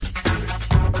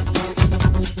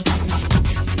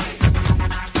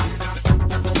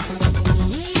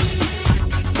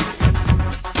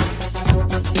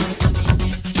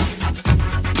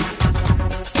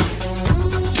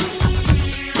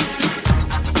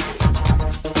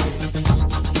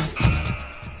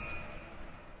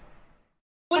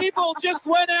Liebold just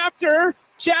went after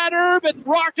Chad Herb and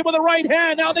rocked him with the right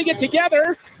hand. Now they get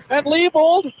together, and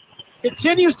Liebold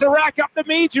continues to rack up the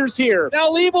majors here. Now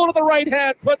Liebold with the right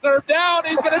hand puts Herb down.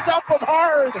 He's going to dump him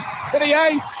hard to the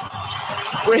ice.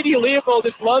 Brady Liebold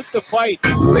just loves to fight.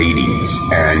 Ladies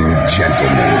and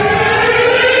gentlemen,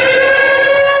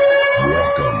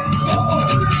 welcome.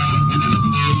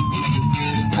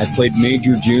 I played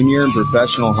major, junior, and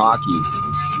professional hockey.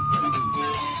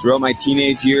 Throughout my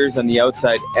teenage years on the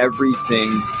outside,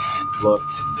 everything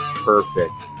looked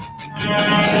perfect.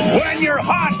 When you're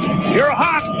hot, you're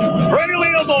hot. Brady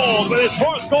Liebold with his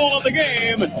fourth goal of the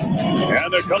game.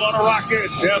 And the Kelowna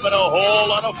Rockets having a whole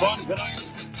lot of fun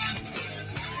tonight.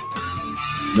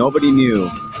 Nobody knew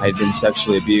I had been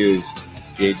sexually abused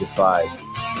at the age of 5.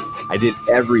 I did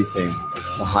everything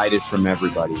to hide it from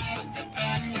everybody.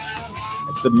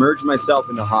 I submerged myself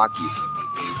into hockey.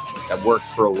 That worked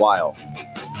for a while,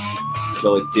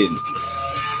 until it didn't.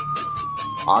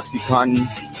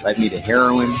 OxyContin led me to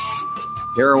heroin.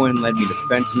 Heroin led me to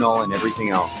fentanyl and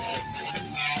everything else.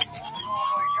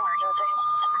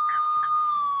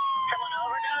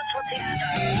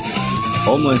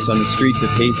 Homeless on the streets of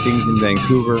Hastings in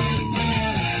Vancouver.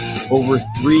 Over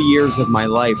 3 years of my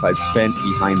life I've spent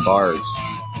behind bars.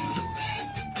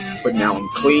 But now I'm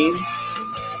clean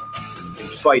and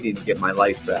fighting to get my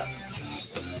life back.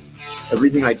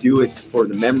 Everything I do is for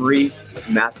the memory of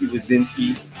Matthew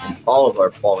Lazinski and all of our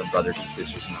fallen brothers and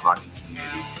sisters in the hockey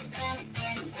community.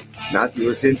 Matthew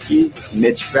Lazinski,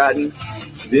 Mitch Fadden,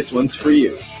 this one's for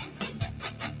you.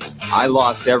 I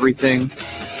lost everything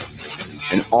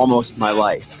and almost my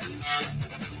life.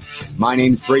 My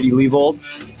name's Brady Liebold,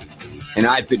 and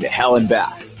I've been to hell and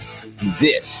back. And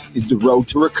this is the road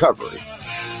to recovery.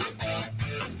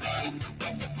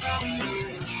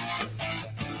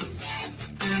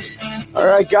 All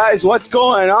right, guys, what's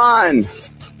going on?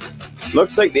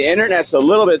 Looks like the internet's a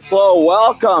little bit slow.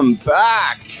 Welcome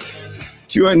back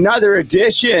to another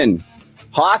edition.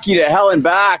 Hockey to Hell and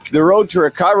Back, the road to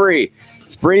recovery.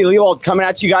 It's Brady Liebold coming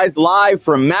at you guys live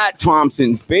from Matt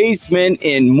Thompson's basement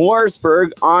in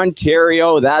Mooresburg,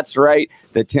 Ontario. That's right,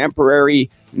 the temporary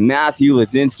Matthew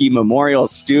Lazinski Memorial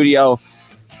Studio.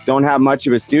 Don't have much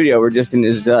of a studio. We're just in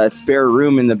his spare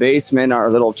room in the basement, our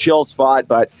little chill spot.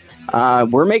 But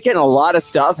we're making a lot of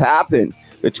stuff happen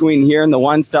between here and the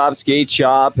one-stop skate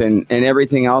shop and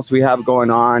everything else we have going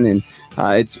on. And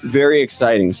it's very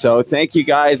exciting. So thank you,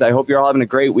 guys. I hope you're all having a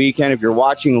great weekend. If you're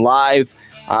watching live,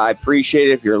 I appreciate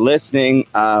it. If you're listening,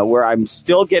 where I'm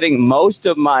still getting most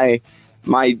of my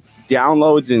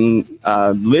downloads and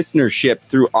listenership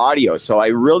through audio. So I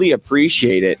really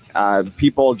appreciate it.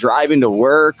 People driving to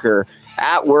work or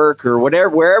at work or whatever,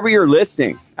 wherever you're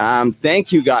listening.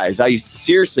 Thank you, guys. I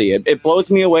seriously, it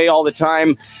blows me away all the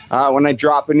time when I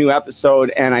drop a new episode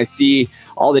and I see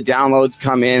all the downloads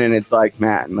come in, and it's like,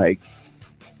 man, like,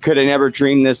 could have never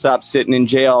dreamed this up sitting in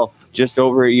jail just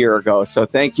over a year ago. So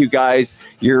thank you, guys.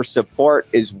 Your support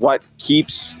is what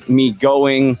keeps me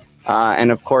going.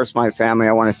 And of course, my family.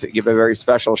 I want to give a very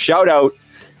special shout out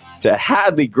to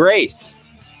Hadley Grace.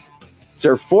 It's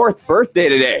her 4th birthday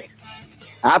today.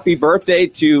 Happy birthday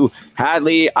to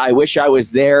Hadley. I wish I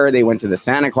was there. They went to the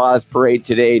Santa Claus parade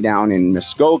today down in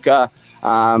Muskoka.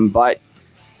 But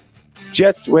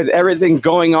just with everything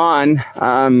going on,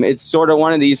 it's sort of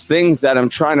one of these things that I'm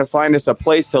trying to find us a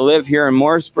place to live here in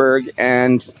Mooresburg.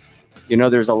 And, you know,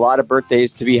 there's a lot of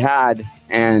birthdays to be had.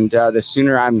 And the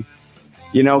sooner I'm,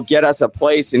 get us a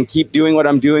place and keep doing what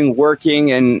I'm doing,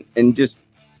 working and just,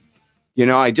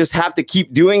 I just have to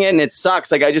keep doing it, and it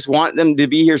sucks. Like, I just want them to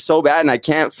be here so bad, and I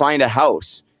can't find a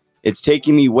house. It's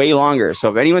taking me way longer.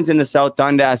 So if anyone's in the South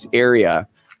Dundas area,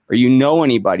 or you know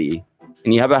anybody,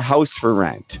 and you have a house for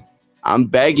rent, I'm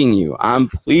begging you. I'm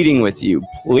pleading with you.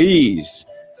 Please.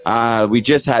 We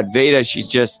just had Veda. She's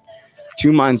just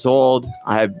 2 months old.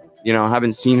 I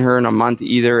haven't seen her in a month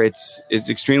either. It's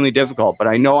extremely difficult, but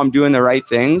I know I'm doing the right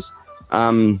things.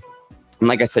 And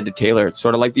like I said to Taylor, it's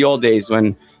sort of like the old days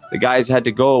when the guys had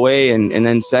to go away and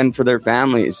then send for their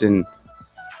families. And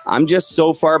I'm just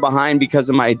so far behind because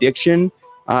of my addiction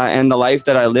and the life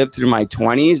that I lived through my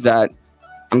 20s that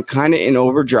I'm kind of in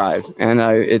overdrive. And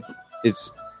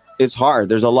it's hard.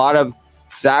 There's a lot of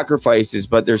sacrifices,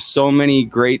 but there's so many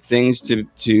great things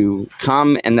to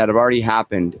come and that have already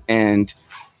happened. And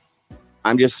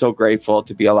I'm just so grateful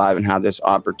to be alive and have this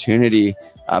opportunity.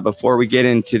 Before we get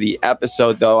into the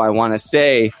episode, though, I want to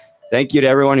say thank you to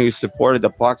everyone who supported the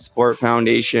Puck Sport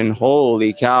Foundation.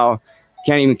 Holy cow.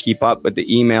 Can't even keep up with the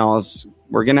emails.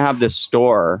 We're going to have the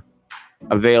store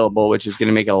available, which is going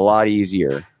to make it a lot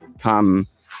easier come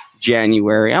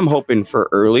January. I'm hoping for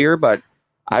earlier, but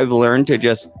I've learned to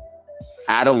just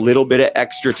add a little bit of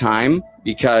extra time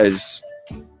because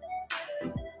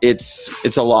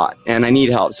it's a lot and I need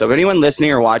help. So if anyone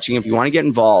listening or watching, if you want to get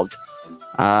involved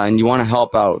and you want to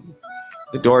help out,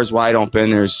 the door is wide open.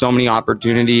 There's so many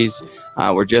opportunities.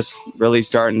 We're just really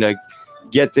starting to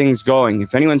get things going.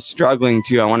 If anyone's struggling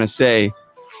too, I want to say you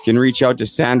can reach out to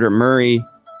Sandra Murray,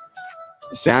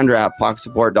 Sandra at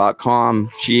pucksupport.com.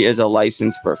 She is a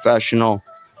licensed professional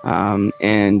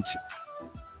and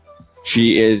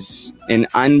she is an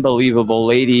unbelievable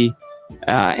lady.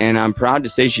 And I'm proud to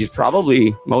say she's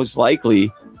probably most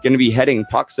likely going to be heading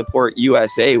Puck Support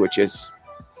USA, which is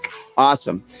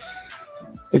awesome.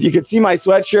 If you could see my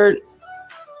sweatshirt,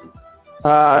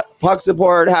 Puck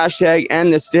Support, hashtag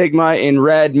end the stigma in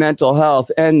red, mental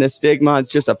health, end the stigma. It's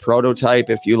just a prototype.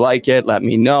 If you like it, let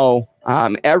me know.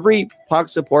 Every Puck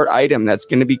Support item that's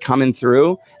going to be coming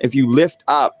through, if you lift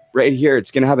up right here,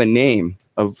 it's going to have a name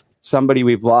of somebody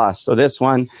we've lost. So this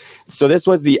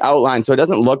was the outline. So it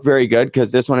doesn't look very good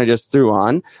because this one I just threw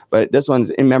on, but this one's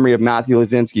in memory of Matthew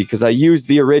Lazinski because I used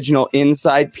the original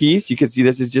inside piece. You can see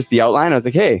this is just the outline. I was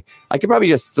like, hey, I could probably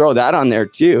just throw that on there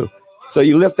too. So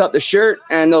you lift up the shirt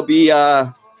and there'll be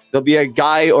a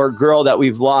guy or girl that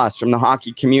we've lost from the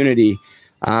hockey community,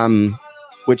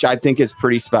 which I think is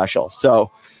pretty special.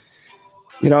 So,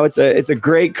 you know, it's a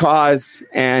great cause,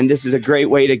 and this is a great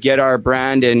way to get our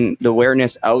brand and the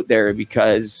awareness out there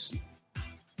because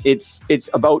it's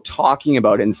about talking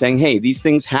about it and saying, hey, these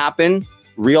things happen,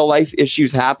 real life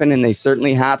issues happen, and they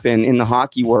certainly happen in the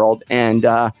hockey world. And,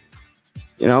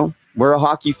 you know, we're a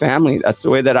hockey family. That's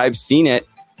the way that I've seen it.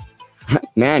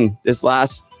 Man, this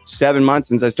last 7 months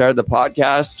since I started the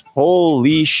podcast,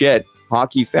 holy shit,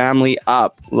 hockey family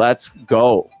up. Let's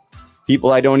go.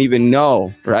 People I don't even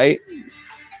know, right?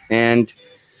 And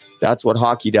that's what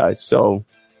hockey does. So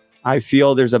I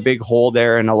feel there's a big hole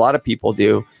there, and a lot of people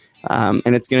do.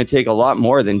 And it's going to take a lot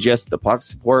more than just the Puck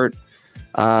Support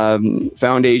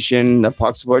Foundation, the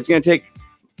Puck Support. It's going to take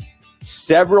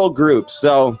several groups.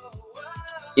 So,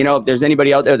 you know, if there's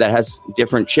anybody out there that has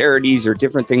different charities or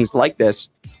different things like this,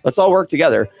 let's all work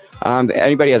together.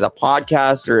 Anybody has a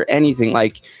podcast or anything,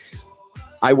 like,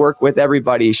 I work with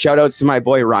everybody. Shout outs to my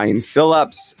boy Ryan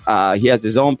Phillips. He has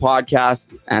his own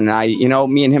podcast, and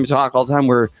me and him talk all the time.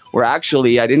 We're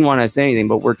actually, I didn't want to say anything,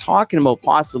 but we're talking about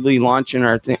possibly launching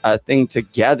our thing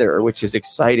together, which is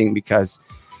exciting because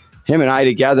him and I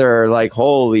together are like,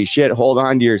 holy shit, hold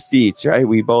on to your seats, right?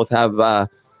 We both have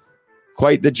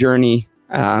quite the journey,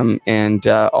 and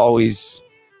always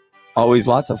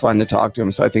lots of fun to talk to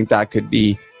him. So I think that could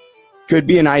be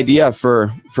an idea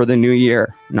for the new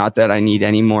year. Not that I need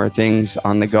any more things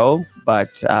on the go,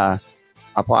 but a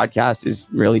podcast is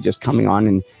really just coming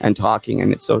on and talking,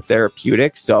 and it's so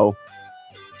therapeutic. So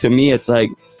to me, it's like,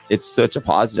 it's such a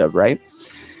positive, right?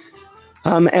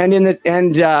 And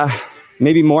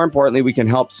maybe more importantly, we can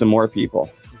help some more people.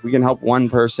 If we can help one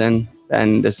person,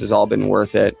 then this has all been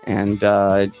worth it. And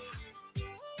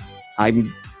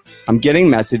I'm getting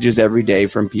messages every day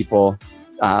from people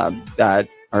that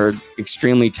are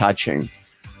extremely touching,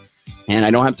 and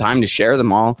I don't have time to share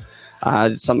them all.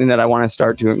 It's something that I want to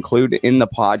start to include in the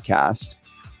podcast.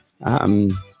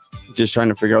 Just trying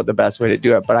to figure out the best way to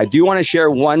do it. But I do want to share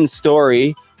one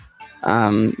story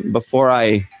before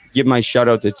I give my shout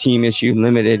out to Team Issue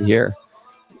Limited here.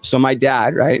 So my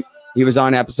dad, right? He was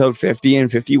on episode 50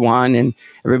 and 51, and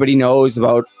everybody knows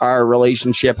about our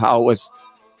relationship, how it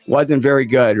wasn't very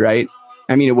good, right?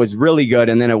 I mean, it was really good,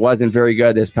 and then it wasn't very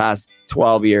good this past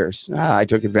 12 years. I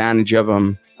took advantage of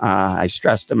him. I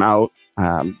stressed him out,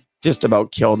 just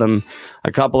about killed him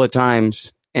a couple of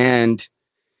times. And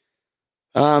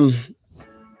I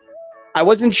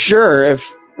wasn't sure if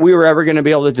we were ever going to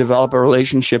be able to develop a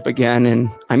relationship again. And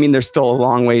I mean, there's still a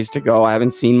long ways to go. I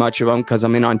haven't seen much of him because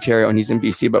I'm in Ontario and he's in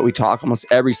BC, but we talk almost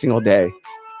every single day.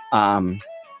 I'm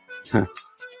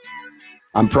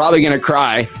probably going to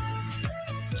cry.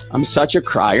 I'm such a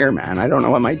crier, man. I don't know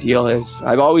what my deal is.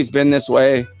 I've always been this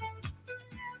way.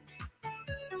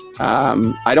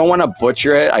 I don't want to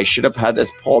butcher it. I should have had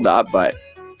this pulled up, but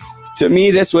to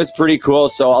me, this was pretty cool.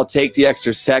 So I'll take the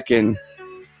extra second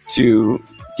to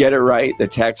get it right. The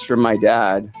text from my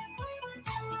dad.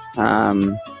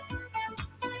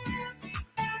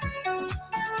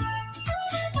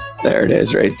 There it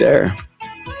is right there.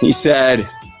 He said,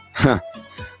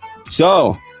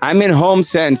 so I'm in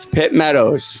HomeSense Pitt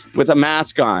Meadows with a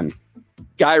mask on.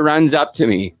 Guy runs up to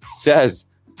me, says,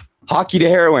 hockey to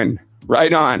heroin,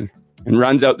 right on, and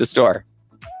runs out the store.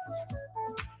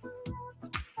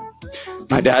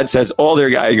 My dad says, older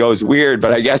guy. He goes, weird,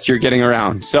 but I guess you're getting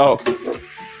around. So,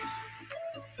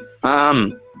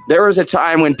 There was a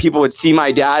time when people would see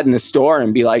my dad in the store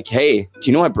and be like, hey, do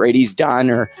you know what Brady's done?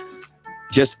 Or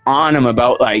just on him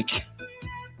about like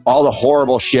all the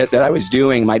horrible shit that I was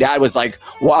doing. My dad was like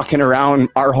walking around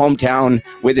our hometown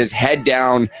with his head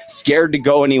down, scared to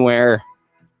go anywhere.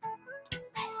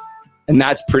 And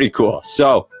that's pretty cool.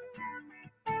 So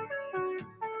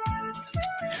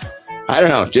I don't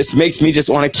know, just makes me just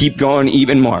want to keep going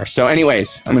even more. So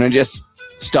anyways, I'm going to just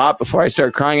stop before I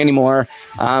start crying anymore.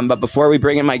 But before we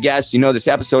bring in my guests, this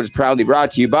episode is proudly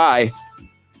brought to you by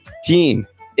Team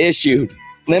Issued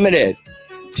Limited.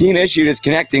 Team Issued is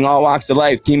connecting all walks of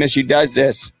life. Team Issued does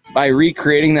this by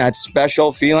recreating that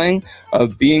special feeling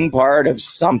of being part of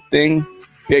something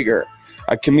bigger.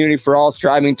 A community for all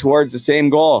striving towards the same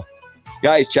goal.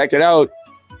 Guys, check it out.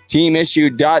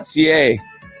 teamissued.ca.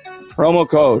 Promo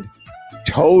code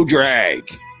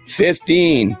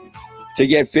TOEDRAG15 to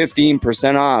get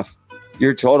 15% off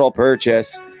your total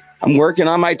purchase. I'm working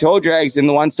on my toe drags in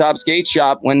the one-stop skate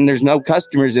shop when there's no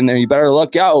customers in there. You better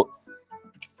look out.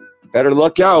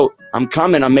 I'm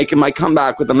coming. I'm making my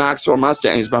comeback with the Maxwell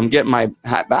Mustangs, but I'm getting my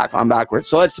hat back on backwards.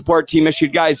 So let's support Team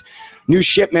Issued, guys. New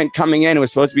shipment coming in. It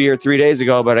was supposed to be here 3 days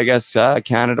ago, but I guess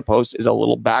Canada Post is a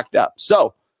little backed up.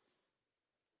 So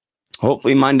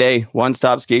hopefully Monday, One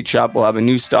Stop Skate Shop will have a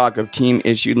new stock of Team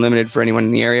Issued Limited for anyone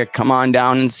in the area. Come on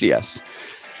down and see us.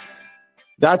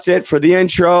 That's it for the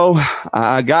intro.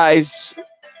 Guys,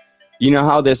 you know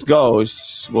how this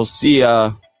goes. We'll see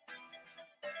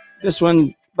this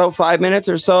one about 5 minutes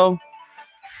or so.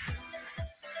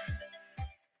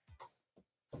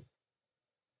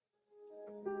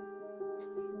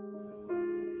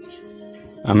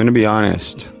 I'm going to be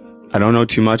honest. I don't know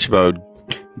too much about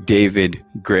David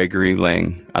Gregory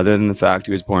Ling, other than the fact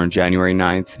he was born January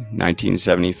 9th,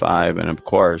 1975, and of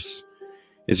course,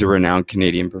 is a renowned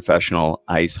Canadian professional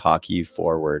ice hockey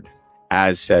forward,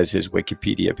 as says his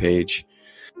Wikipedia page.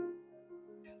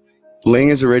 Ling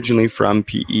is originally from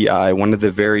PEI, one of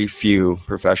the very few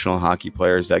professional hockey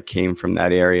players that came from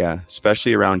that area,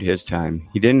 especially around his time.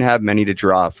 He didn't have many to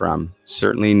draw from,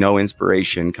 certainly no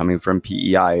inspiration coming from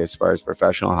PEI as far as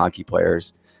professional hockey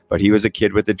players, but he was a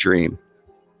kid with a dream.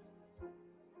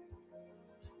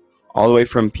 All the way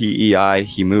from PEI,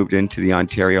 he moved into the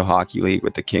Ontario Hockey League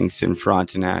with the Kingston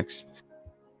Frontenacs.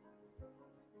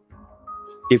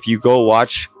 If you go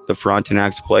watch the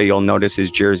Frontenacs play, you'll notice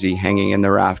his jersey hanging in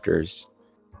the rafters.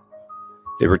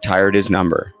 They retired his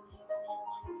number.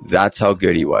 That's how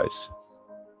good he was.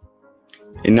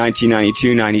 In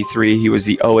 1992-93, he was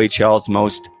the OHL's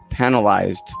most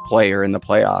penalized player in the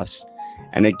playoffs,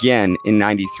 and again in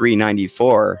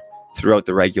 93-94 throughout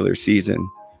the regular season.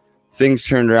 Things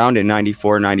turned around in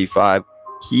 94-95.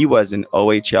 He was an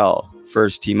OHL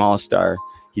first-team All-Star.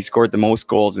 He scored the most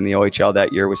goals in the OHL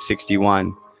that year with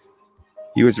 61.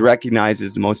 He was recognized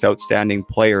as the most outstanding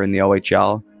player in the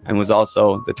OHL and was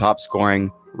also the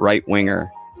top-scoring right winger.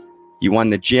 He won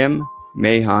the Jim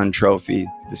Mahon Trophy,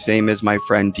 the same as my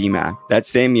friend D-Mac. That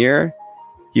same year,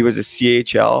 he was a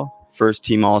CHL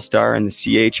first-team All-Star and the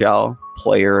CHL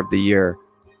Player of the Year.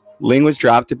 Ling was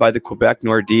drafted by the Quebec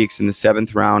Nordiques in the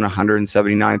 7th round,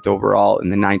 179th overall in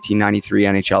the 1993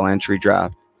 NHL entry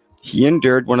draft. He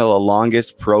endured one of the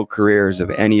longest pro careers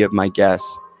of any of my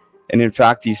guests, and in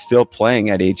fact, he's still playing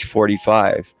at age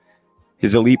 45.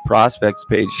 His Elite Prospects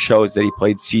page shows that he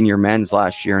played senior men's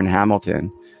last year in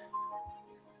Hamilton.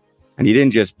 And he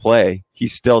didn't just play,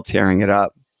 he's still tearing it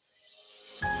up.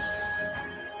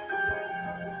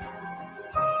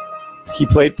 He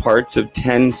played parts of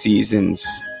 10 seasons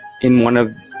in one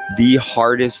of the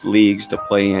hardest leagues to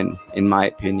play in my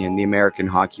opinion, the American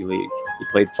Hockey League. He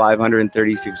played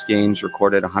 536 games,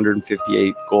 recorded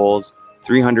 158 goals,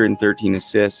 313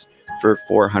 assists for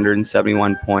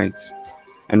 471 points,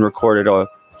 and recorded a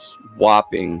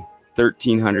whopping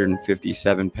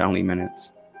 1,357 penalty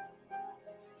minutes.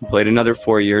 He played another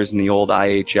 4 years in the old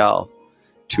IHL,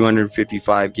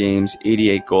 255 games,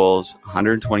 88 goals,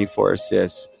 124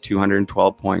 assists,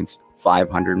 212 points,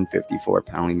 554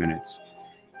 penalty minutes.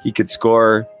 He could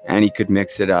score and he could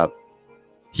mix it up.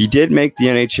 He did make the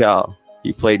NHL.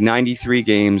 He played 93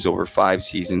 games over 5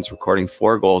 seasons, recording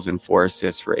 4 goals and 4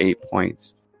 assists for 8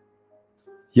 points.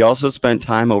 He also spent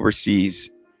time overseas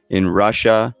in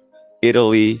Russia,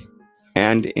 Italy,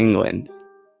 and England.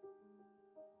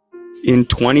 In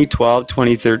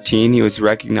 2012-2013, he was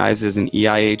recognized as an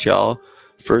EIHL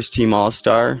First-Team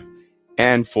All-Star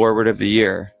and Forward of the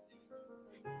Year.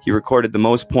 He recorded the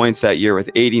most points that year with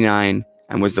 89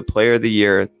 and was the Player of the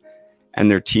Year,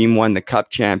 and their team won the Cup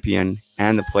Champion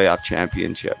and the Playoff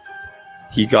Championship.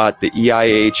 He got the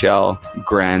EIHL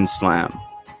Grand Slam.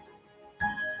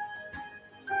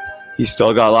 He's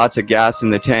still got lots of gas in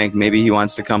the tank. Maybe he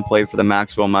wants to come play for the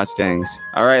Maxwell Mustangs.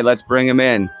 All right, let's bring him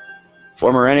in.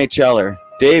 Former NHLer,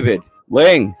 David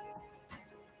Ling.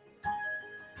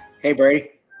 Hey, Brady.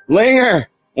 Linger,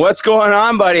 what's going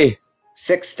on, buddy?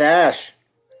 Sick stash.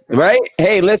 Right?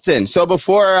 Hey, listen. So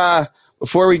before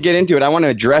we get into it, I want to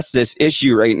address this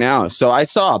issue right now. So I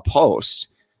saw a post.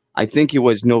 I think it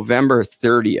was November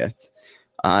 30th.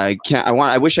 I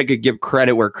wish I could give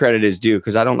credit where credit is due,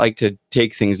 because I don't like to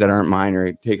take things that aren't mine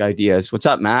or take ideas. What's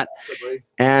up, Matt?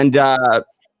 And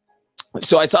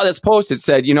so I saw this post. It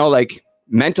said, like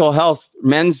mental health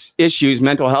and issues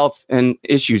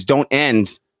don't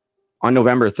end on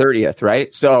November 30th,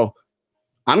 right? So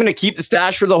I'm going to keep the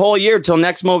stash for the whole year till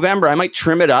next November. I might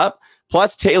trim it up.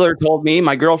 Plus, Taylor told me,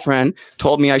 my girlfriend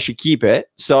told me I should keep it.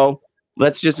 So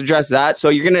let's just address that.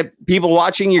 So people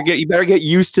watching, you better get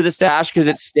used to the stash, because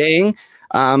it's staying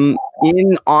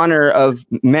in honor of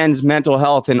men's mental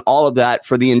health and all of that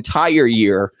for the entire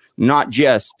year, not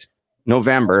just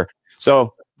November.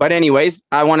 So, but anyways,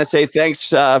 I want to say thanks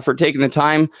for taking the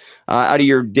time out of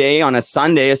your day on a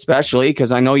Sunday, especially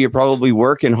because I know you're probably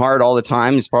working hard all the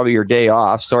time. It's probably your day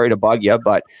off. Sorry to bug you,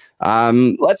 but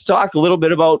let's talk a little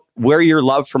bit about where your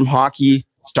love from hockey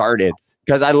started.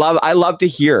 Because I love to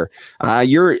hear.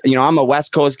 I'm a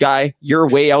West Coast guy. You're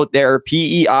way out there.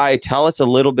 PEI. Tell us a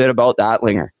little bit about that,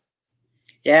 Linger.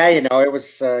 Yeah, it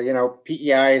was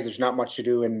PEI. There's not much to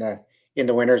do in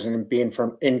the winters, and being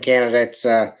in Canada, it's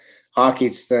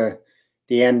hockey's the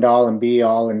end all and be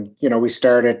all. And we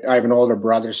started. I have an older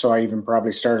brother, so I even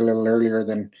probably started a little earlier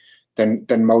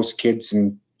than most kids,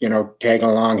 and tagging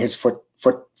along his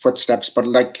footsteps. But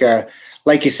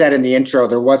like you said in the intro,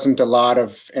 there wasn't a lot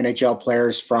of NHL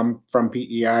players from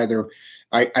PEI.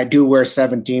 I do wear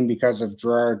 17 because of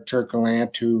Gerard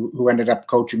Turcolant, who ended up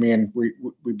coaching me, and we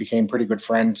became pretty good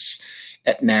friends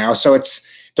now. So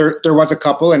there was a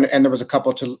couple, and there was a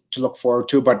couple to look forward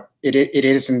to, but it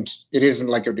isn't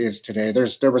like it is today.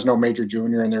 There was no major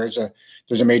junior, and there's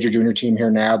a major junior team here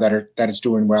now that is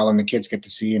doing well, and the kids get to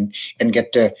see and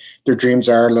get to, their dreams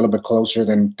are a little bit closer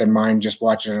than mine just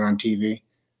watching it on TV.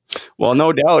 Well,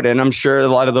 no doubt. And I'm sure a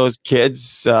lot of those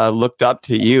kids looked up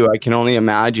to you. I can only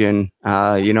imagine,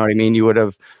 you know what I mean? You would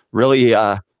have really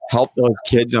helped those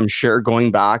kids, I'm sure,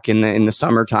 going back in the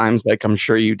summer times, like I'm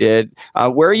sure you did.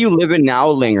 Where are you living now,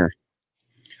 Linger?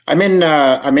 I'm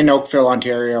in Oakville,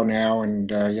 Ontario now.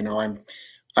 And,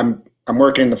 I'm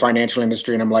working in the financial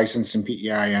industry, and I'm licensed in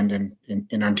PEI and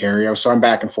in Ontario. So I'm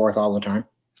back and forth all the time.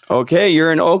 Okay.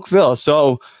 You're in Oakville.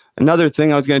 So another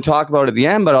thing I was going to talk about at the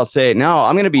end, but I'll say it now.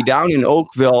 I'm going to be down in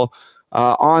Oakville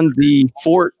on the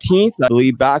 14th, I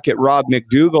believe, back at Rob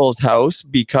McDougall's house,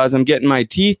 because I'm getting my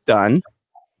teeth done.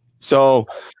 So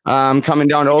I'm coming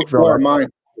down to Oakville. Borrow mine.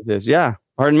 Yeah.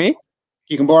 Pardon me?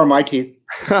 You can borrow my teeth.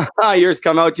 Yours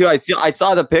come out too. I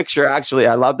saw the picture. Actually,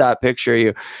 I love that picture of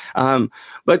you.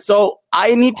 But so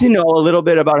I need to know a little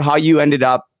bit about how you ended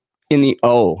up in the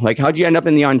O. Like, how'd you end up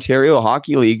in the Ontario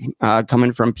Hockey League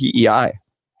coming from PEI?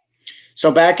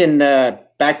 So back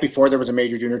before there was a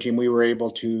major junior team, we were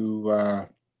able to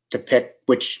pick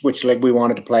which league we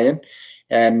wanted to play in,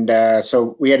 and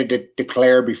so we had to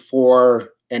declare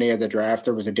before any of the draft.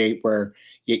 There was a date where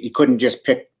you couldn't just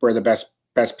pick where the best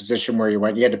position where you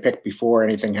went. You had to pick before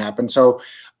anything happened. So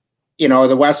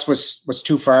the West was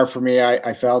too far for me.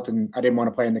 I felt, and I didn't want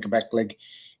to play in the Quebec League.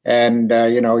 And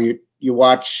you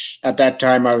watch, at that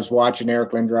time I was watching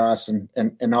Eric Lindros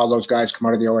and all those guys come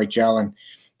out of the OHL, and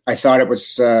I thought it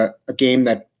was a game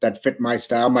that fit my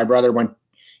style. My brother went,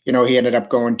 he ended up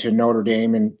going to Notre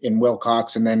Dame in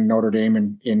Wilcox, and then Notre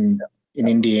Dame in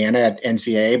Indiana at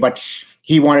NCAA. But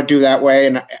he wanted to do that way,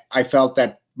 and I felt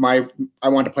that I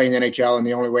wanted to play in the NHL, and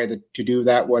the only way to do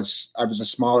that was, I was a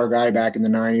smaller guy back in the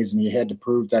 90s, and you had to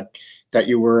prove that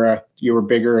you were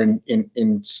bigger in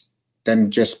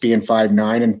than just being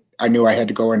 5'9", and I knew I had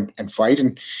to go and fight,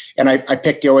 and I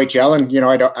picked the OHL, and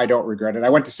I don't regret it. I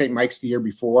went to St. Mike's the year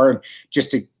before, and just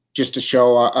to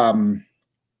show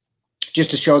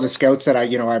the scouts that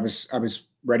I was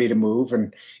ready to move,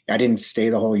 and I didn't stay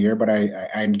the whole year, but I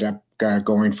ended up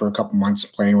going for a couple months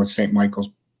playing with St.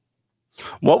 Michael's.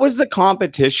 What was the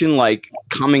competition like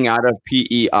coming out of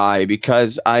PEI?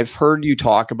 Because I've heard you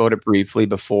talk about it briefly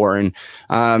before, and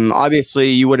obviously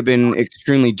you would have been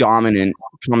extremely dominant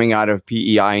coming out of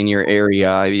PEI in your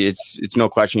area. It's no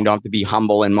question. You don't have to be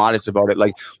humble and modest about it.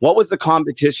 Like, what was the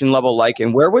competition level like,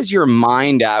 and where was your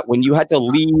mind at when you had to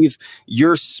leave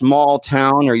your small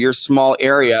town or your small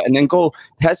area and then go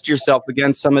test yourself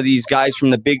against some of these guys from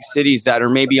the big cities that are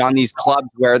maybe on these clubs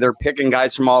where they're picking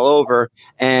guys from all over,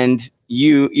 and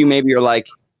you maybe are like,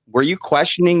 were you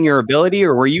questioning your ability,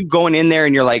 or were you going in there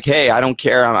and you're like, hey, I don't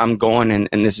care, I'm going,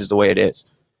 and this is the way it is?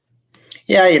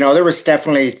 Yeah, there was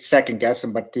definitely second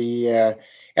guessing, but the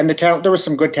talent, there was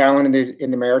some good talent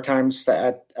in the Maritimes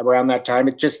around that time.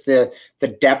 It just the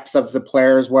depth of the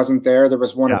players wasn't there. There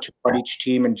was one or two on each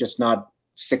team, and just not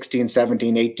 16,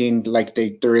 17, 18 like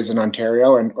there is in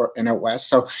Ontario and out west.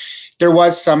 So there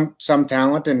was some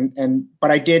talent,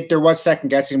 but there was second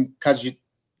guessing because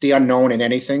the unknown in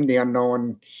anything, the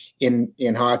unknown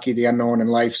in hockey, the unknown in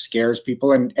life scares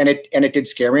people, and it did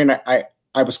scare me. And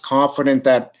I was confident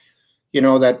that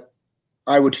that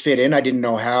I would fit in. I didn't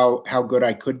know how good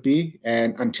I could be,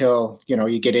 and until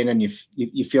you get in and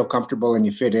you feel comfortable and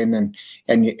you fit in,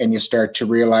 and you start to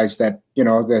realize that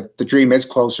that the dream is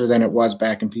closer than it was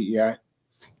back in PEI.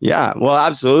 Yeah, well,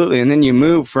 absolutely. And then you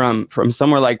move from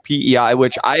somewhere like PEI,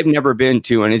 which I've never been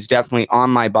to, and is definitely on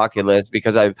my bucket list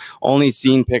because I've only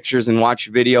seen pictures and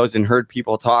watched videos and heard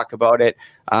people talk about it.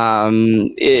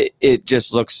 It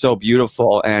just looks so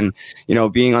beautiful. And,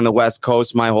 being on the West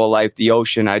Coast my whole life, the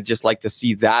ocean, I'd just like to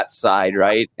see that side,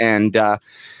 right? And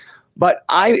but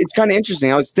it's kind of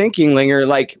interesting. I was thinking, Linger,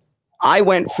 like I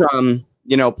went from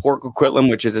Port Coquitlam,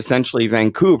 which is essentially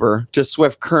Vancouver, to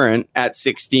Swift Current at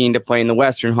 16 to play in the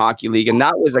Western Hockey League. And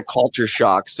that was a culture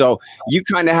shock. So you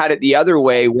kind of had it the other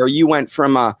way, where you went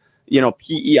from a,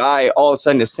 PEI all of a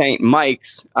sudden to St.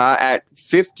 Mike's at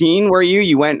 15. Were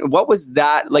you went, what was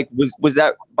that like? Was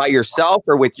that by yourself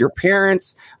or with your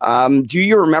parents? Do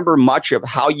you remember much of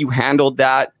how you handled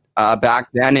that back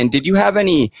then? And did you have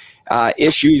any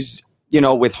issues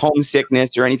with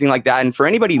homesickness or anything like that? And for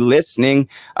anybody listening,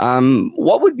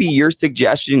 what would be your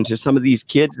suggestion to some of these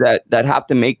kids that have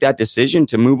to make that decision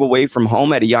to move away from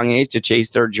home at a young age to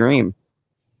chase their dream?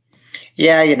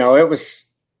 Yeah, it was,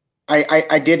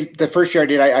 I did, the first year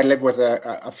I lived with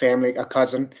a family, a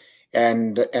cousin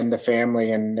and the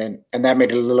family, and that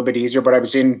made it a little bit easier. But I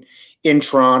was in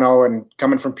Toronto, and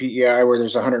coming from PEI, where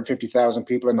there's 150,000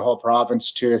 people in the whole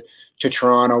province, to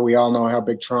Toronto. We all know how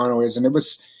big Toronto is. And it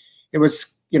was,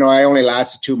 I only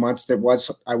lasted 2 months. I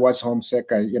was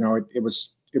homesick. I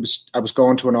was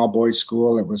going to an all boys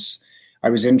school. I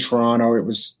was in Toronto. It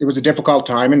was a difficult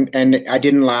time, and I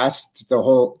didn't last the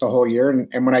whole year.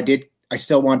 And when I did, I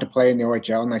still wanted to play in the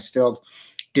OHL, and I still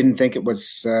didn't think it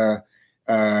was a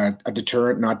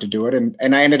deterrent not to do it.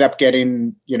 And I ended up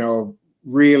getting,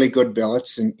 really good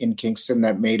billets in Kingston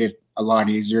that made it a lot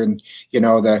easier. And,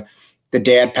 the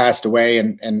dad passed away,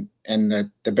 and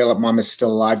the billet mom is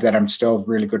still alive that I'm still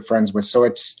really good friends with. So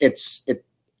it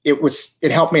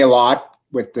helped me a lot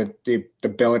with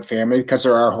the billet family, because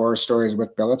there are horror stories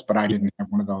with billets, but I didn't have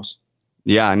one of those.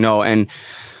 Yeah, no. And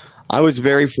I was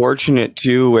very fortunate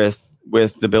too with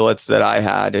the billets that I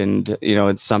had. And,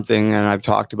 it's something, and I've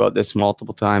talked about this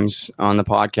multiple times on the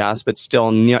podcast, but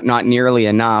still not nearly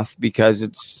enough, because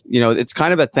it's, it's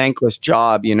kind of a thankless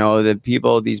job. The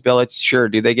people, these billets, sure,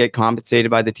 do they get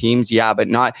compensated by the teams? Yeah, but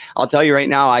not, I'll tell you right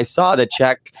now, I saw the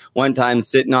check one time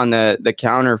sitting on the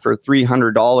counter for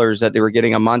 $300 that they were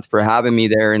getting a month for having me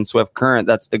there in Swift Current.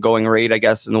 That's the going rate, I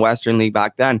guess, in the Western League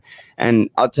back then. And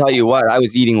I'll tell you what, I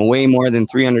was eating way more than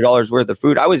 $300 worth of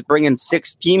food. I was bringing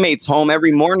 6 teammates home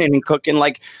every morning and cooking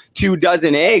like 24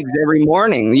 eggs every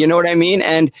morning. You know what I mean?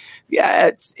 And yeah,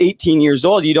 it's 18 years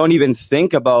old. You don't even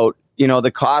think about,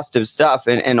 the cost of stuff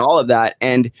and all of that.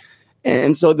 And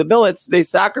so the billets, they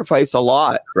sacrifice a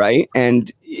lot, right?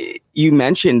 And you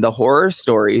mentioned the horror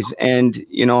stories, and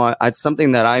it's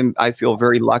something that I feel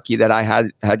very lucky that I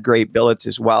had great billets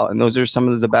as well. And those are some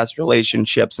of the best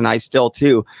relationships, and I still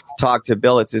too talk to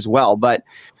billets as well. But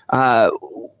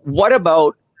what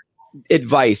about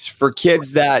advice for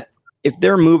kids that, if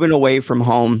they're moving away from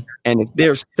home and if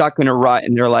they're stuck in a rut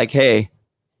and they're like, hey,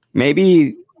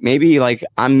 maybe like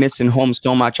I'm missing home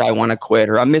so much I want to quit,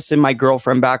 or I'm missing my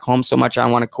girlfriend back home so much I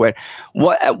want to quit.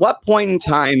 At what point in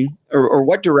time or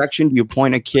what direction do you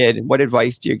point a kid? What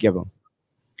advice do you give them?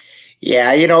 Yeah,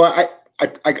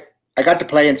 I got to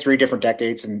play in 3 different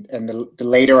decades, and the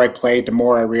later I played, the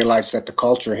more I realized that the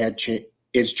culture has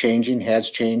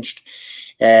changed.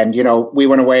 And, we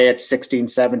went away at 16,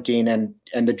 17, and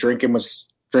the drinking was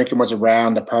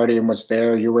around, the partying was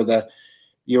there. You were the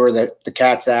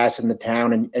cat's ass in the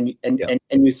town, and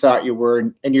you thought you were,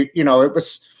 and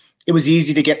it was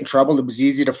easy to get in trouble. It was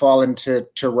easy to fall into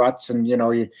ruts, and,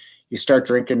 you start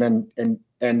drinking,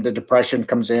 and the depression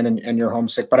comes in, and you're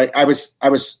homesick. But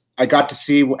I got to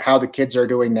see how the kids are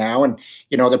doing now, and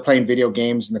they're playing video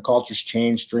games, and the culture's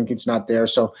changed. Drinking's not there,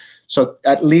 so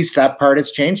at least that part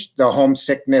has changed. The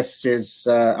homesickness is,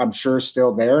 I'm sure,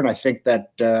 still there, and I think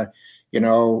that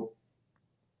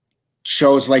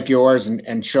shows like yours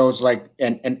and shows like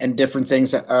and different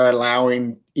things that are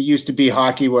allowing. It used to be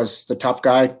hockey was the tough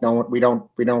guy. No, we don't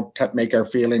make our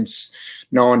feelings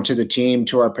known to the team,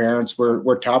 to our parents.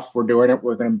 We're tough. We're doing it.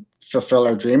 We're going to fulfill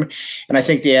our dream. And I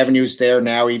think the avenues there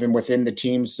now, even within the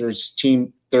teams, there's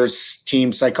team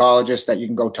psychologists that you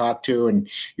can go talk to, and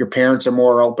your parents are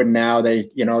more open now. They,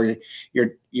 your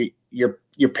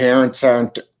parents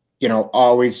aren't,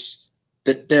 always.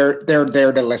 They're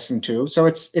there to listen to. So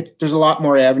it's there's a lot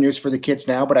more avenues for the kids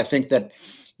now. But I think that,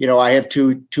 I have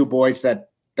two boys that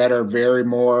are very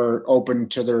more open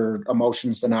to their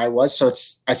emotions than I was. So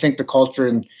I think the culture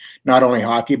in not only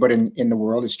hockey, but in the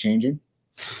world is changing.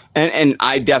 And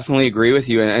I definitely agree with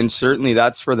you. And certainly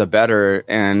that's for the better.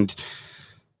 And,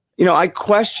 I've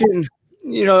questioned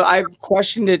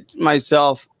it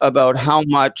myself about how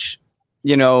much,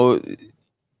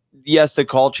 yes, the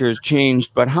culture has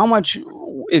changed, but how much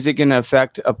is it going to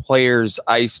affect a player's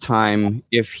ice time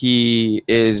if he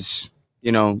is,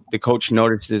 the coach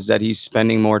notices that he's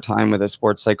spending more time with a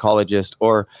sports psychologist,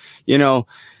 or,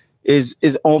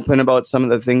 is open about some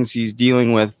of the things he's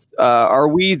dealing with? Are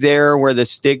we there where the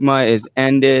stigma is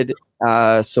ended,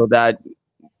 so that,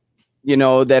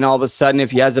 then all of a sudden, if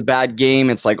he has a bad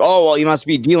game, it's like, oh, well, you must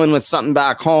be dealing with something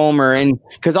back home,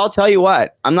 because I'll tell you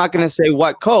what, I'm not going to say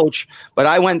what coach, but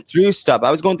I went through stuff. I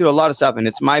was going through a lot of stuff, and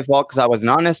it's my fault because I wasn't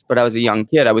honest, but I was a young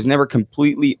kid. I was never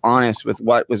completely honest with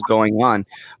what was going on.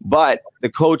 But the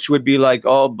coach would be like,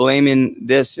 oh, blaming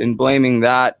this and blaming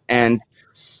that. And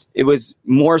it was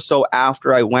more so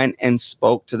after I went and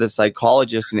spoke to the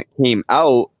psychologist and it came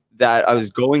out that I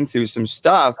was going through some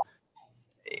stuff.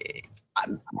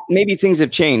 Maybe things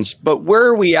have changed, but where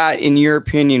are we at, in your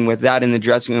opinion, with that in the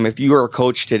dressing room if you were a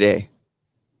coach today?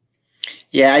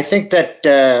 Yeah, I think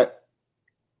that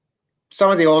some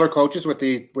of the older coaches with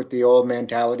the old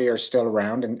mentality are still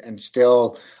around and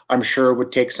still, I'm sure,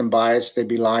 would take some bias. They'd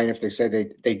be lying if they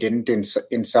said they didn't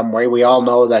in some way. We all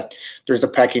know that there's a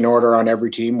pecking order on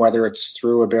every team, whether it's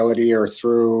through ability or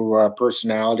through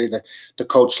personality. The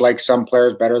coach likes some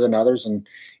players better than others. And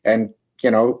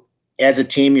as a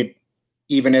team,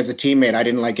 even as a teammate, I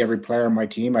didn't like every player on my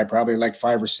team. I probably liked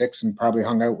 5 or 6 and probably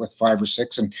hung out with 5 or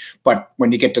 6. But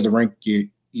when you get to the rink, you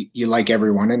like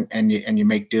everyone and you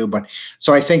make do. But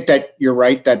so I think that you're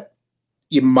right that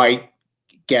you might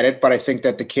get it, but I think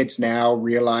that the kids now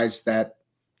realize that,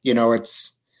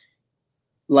 it's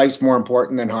life's more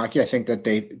important than hockey. I think that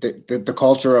the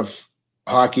culture of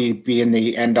hockey being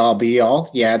the end all be all.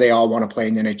 Yeah, they all want to play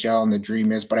in the NHL and the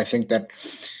dream is, but I think that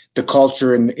the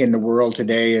culture in the world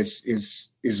today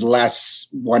is less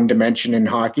one dimension in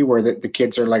hockey, where the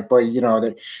kids are like, boy,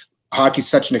 that hockey's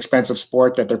such an expensive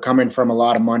sport that they're coming from a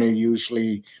lot of money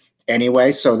usually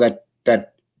anyway, so that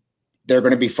they're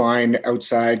going to be fine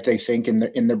outside, they think,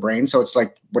 in their brain. So it's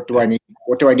like, what do I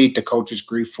need the coach's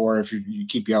grief for if you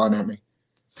keep yelling at me?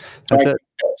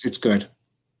 It's good.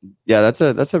 Yeah, that's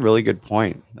a really good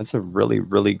point. That's a really,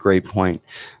 really great point.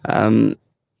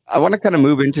 I want to kind of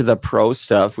move into the pro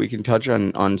stuff. We can touch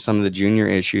on some of the junior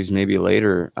issues maybe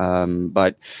later.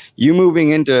 But you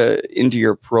moving into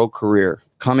your pro career,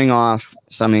 coming off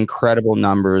some incredible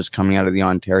numbers coming out of the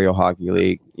Ontario Hockey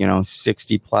League,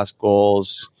 60 plus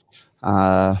goals,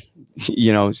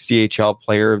 CHL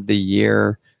Player of the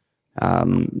Year.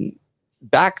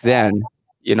 Back then,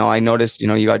 I noticed,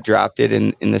 you got drafted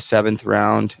in the 7th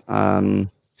round.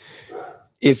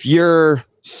 If you're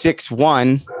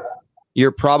 6'1",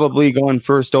 you're probably going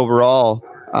first overall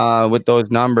with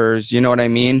those numbers. You know what I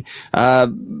mean?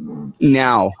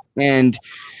 Now, and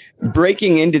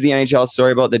breaking into the NHL,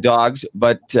 sorry about the dogs,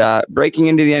 but breaking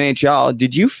into the NHL,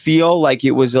 did you feel like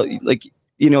it was like,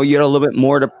 you had a little bit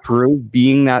more to prove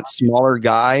being that smaller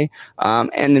guy?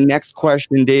 And the next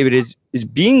question, David, is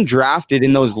being drafted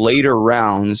in those later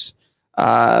rounds,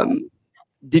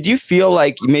 did you feel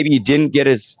like maybe you didn't get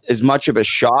as much of a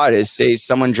shot as, say,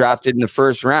 someone drafted in the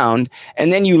 1st round,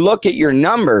 and then you look at your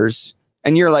numbers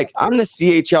and you're like, I'm the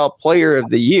CHL Player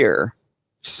of the Year.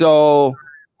 So,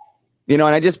 and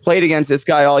I just played against this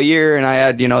guy all year and I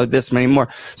had, this many more.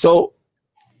 So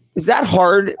is that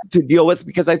hard to deal with?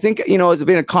 Because I think, it's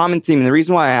been a common theme. And the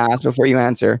reason why I asked before you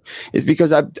answer is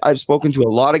because I've spoken to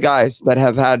a lot of guys that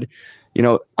have had,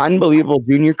 unbelievable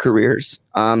junior careers,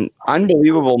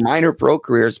 unbelievable minor pro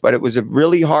careers, but it was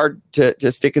really hard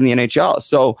to stick in the NHL.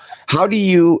 So how do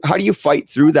you fight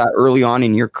through that early on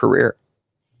in your career?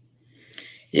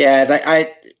 Yeah,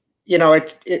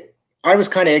 I was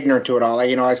kind of ignorant to it all.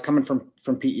 I was coming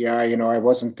from PEI.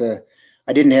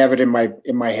 I didn't have it in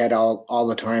my head all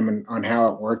the time on how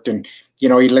it worked. And you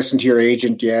listen to your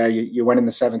agent. Yeah, you went in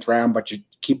the 7th round, but you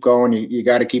keep going. You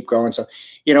got to keep going. So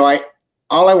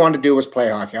all I wanted to do was play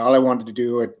hockey. All I wanted to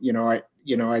do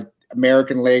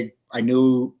American League. I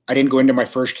knew I didn't go into my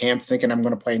first camp thinking I'm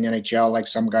going to play in the NHL like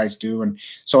some guys do. And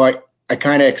so I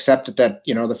kind of accepted that,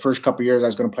 the first couple of years I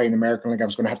was going to play in the American League.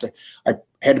 I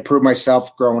had to prove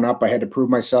myself growing up. I had to prove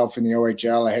myself in the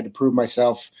OHL. I had to prove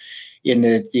myself in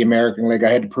the American League. I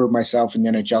had to prove myself in the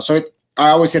NHL. So I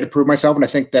always had to prove myself. And I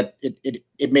think that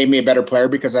it made me a better player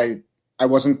because I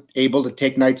wasn't able to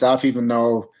take nights off, even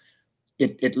though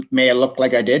it may have looked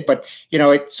like I did. But,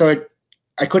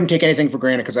 I couldn't take anything for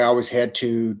granted because I always had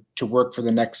to work for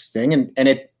the next thing.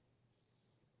 And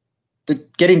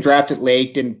getting drafted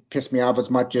late didn't piss me off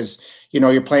as much as,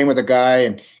 you're playing with a guy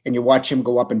and you watch him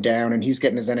go up and down and he's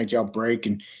getting his NHL break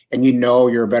and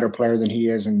you're a better player than he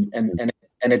is. And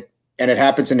it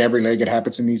happens in every league. It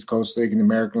happens in the East Coast League and the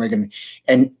American League.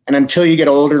 And until you get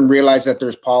older and realize that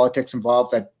there's politics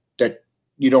involved that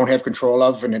you don't have control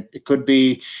of, and it could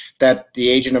be that the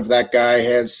agent of that guy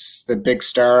has the big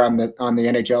star on the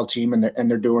NHL team, and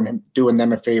they're doing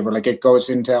them a favor. Like, it goes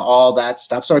into all that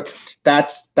stuff. So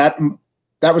that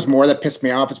was more that pissed me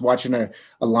off, is watching a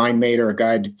line mate or a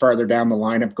guy farther down the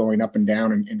lineup going up and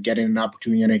down and getting an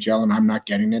opportunity in the NHL, and I'm not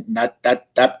getting it. And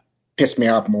that pissed me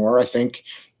off more, I think,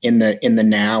 in the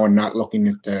now, and not looking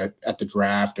at the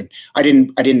draft. And I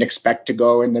didn't expect to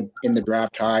go in the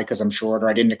draft high because I'm shorter.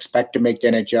 I didn't expect to make the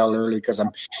NHL early because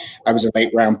I was a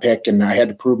late round pick, and I had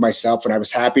to prove myself, and I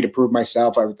was happy to prove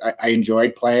myself. I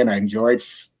enjoyed playing. I enjoyed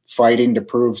fighting to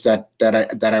prove that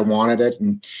I wanted it.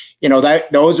 And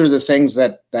those are the things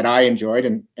that I enjoyed,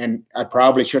 and I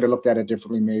probably should have looked at it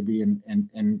differently maybe,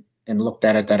 and looked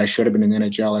at it that I should have been in the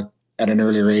NHL at an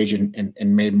earlier age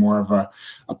and made more of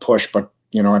a push. But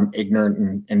I'm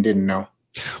ignorant and didn't know.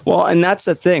 Well, and that's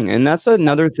the thing. And that's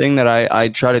another thing that I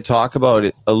try to talk about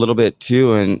it a little bit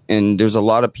too. And there's a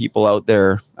lot of people out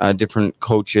there, different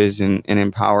coaches and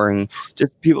empowering,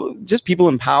 just people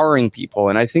empowering people.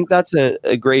 And I think that's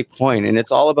a great point. And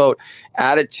it's all about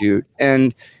attitude.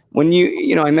 And when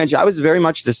I mentioned, I was very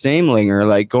much the same linger,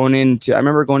 like I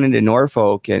remember going into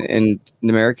Norfolk and the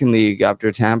American League after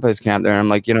Tampa's camp there. And I'm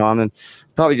like, I'm going to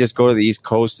probably just go to the East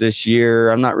Coast this year.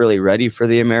 I'm not really ready for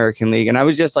the American League. And I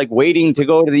was just like waiting to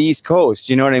go to the East Coast.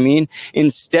 You know what I mean?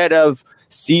 Instead of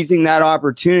seizing that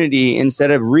opportunity,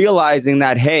 instead of realizing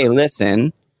that, hey,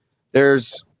 listen,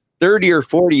 there's 30 or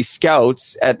 40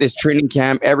 scouts at this training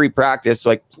camp every practice,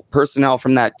 like personnel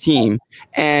from that team,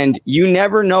 and you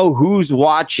never know who's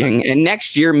watching. And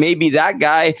next year, maybe that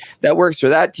guy that works for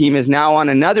that team is now on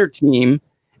another team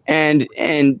and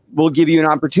will give you an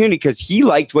opportunity because he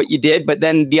liked what you did, but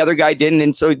then the other guy didn't,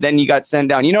 and so then you got sent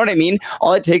down. You know what I mean?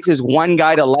 All it takes is one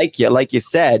guy to like you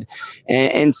said.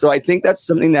 And so I think that's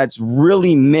something that's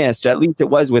really missed, at least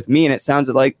it was with me, and it sounds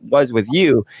like it was with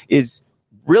you, is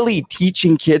really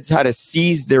teaching kids how to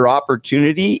seize their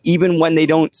opportunity, even when they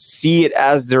don't see it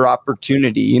as their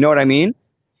opportunity. You know what I mean?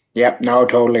 Yeah, no,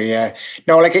 totally. Yeah.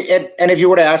 No, like, and if you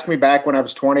would have asked me back when I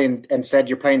was 20 and said,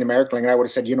 you're playing the American League, I would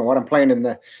have said, you know what, I'm playing in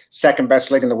the second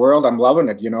best league in the world. I'm loving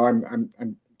it.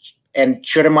 And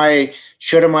should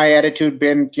have my attitude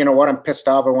been, you know what, I'm pissed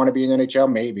off, I want to be in the NHL?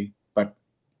 Maybe, but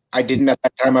I didn't at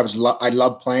that time. I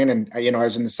loved playing, and I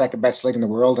was in the second best league in the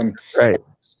world, and right.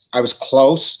 I was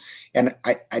close. And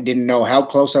I didn't know how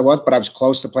close I was, but I was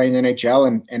close to playing in the NHL,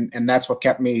 and that's what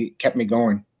kept me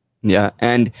going. Yeah.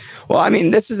 And well, I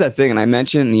mean, this is the thing. And I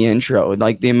mentioned in the intro,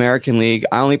 like the American League,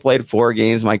 I only played 4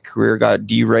 games. My career got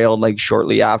derailed like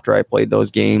shortly after I played those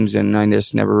games. And I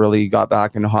just never really got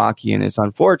back into hockey. And it's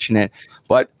unfortunate,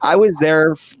 but I was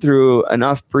there through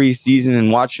enough preseason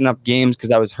and watched enough games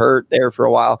because I was hurt there for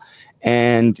a while.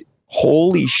 And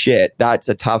holy shit, that's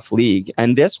a tough league.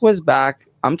 And this was back,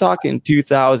 I'm talking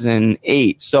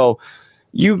 2008. So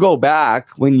you go back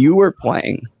when you were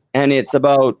playing, and it's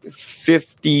about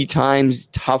 50 times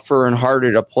tougher and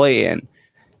harder to play in.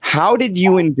 How did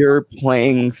you endure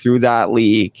playing through that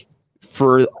league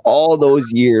for all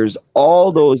those years,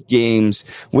 all those games,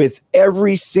 with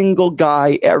every single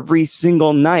guy, every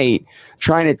single night,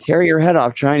 trying to tear your head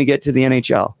off, trying to get to the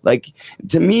NHL? Like,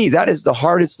 to me, that is the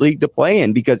hardest league to play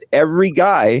in, because every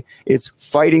guy is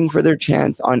fighting for their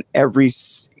chance on every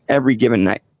given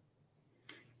night.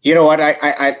 You know what?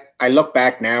 I look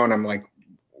back now and I'm like,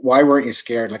 why weren't you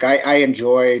scared? Like, I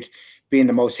enjoyed being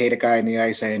the most hated guy in the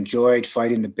ice. I enjoyed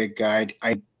fighting the big guy.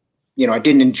 I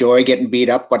didn't enjoy getting beat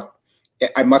up, but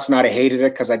I must not have hated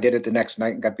it because I did it the next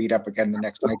night and got beat up again the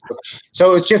next night.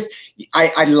 So it was just,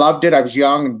 I loved it. I was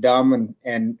young and dumb,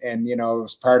 and it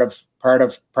was part of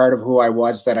who I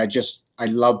was, that I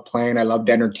loved playing. I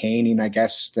loved entertaining, I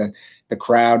guess, the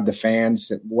crowd, the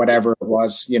fans, whatever it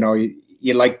was.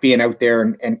 You like being out there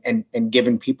and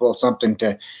giving people something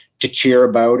to cheer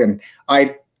about. And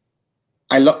I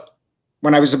look,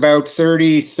 when I was about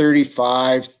 30,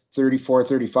 35, 34,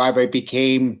 35, I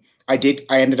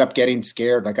ended up getting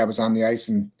scared. Like I was on the ice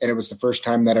and it was the first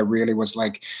time that I really was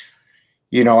like,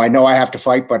 you know I have to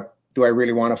fight, but do I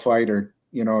really want to fight? Or,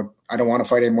 I don't want to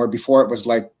fight anymore. Before it was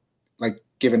like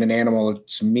giving an animal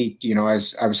some meat,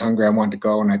 as I was hungry, I wanted to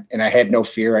go, and I had no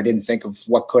fear. I didn't think of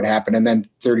what could happen. And then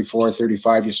 34,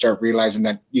 35, you start realizing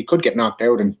that you could get knocked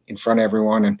out in front of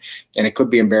everyone, and it could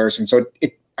be embarrassing. So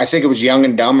I think it was young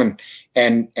and dumb,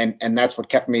 and that's what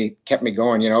kept me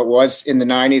going. It was in the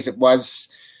 90s. It was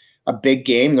a big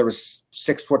game. There was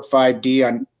 6'5" D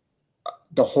on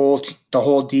the whole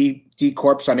D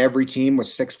corps on every team was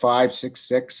 6'5",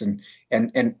 6'6",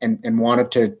 and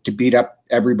wanted to beat up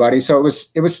everybody. So it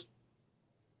was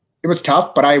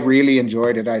tough, but I really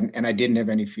enjoyed it. And I didn't have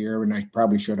any fear, and I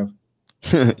probably should have.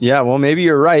 Yeah, well, maybe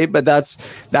you're right, but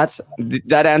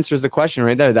that answers the question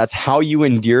right there. That's how you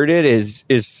endured it is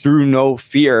through no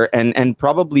fear and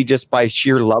probably just by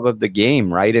sheer love of the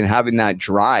game, right? And having that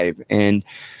drive. And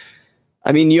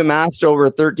I mean, you amassed over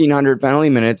 1,300 penalty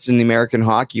minutes in the American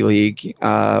Hockey League.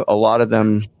 A lot of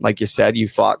them, like you said, you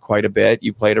fought quite a bit.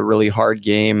 You played a really hard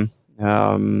game.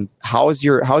 How's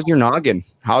your noggin?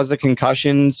 How's the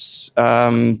concussions?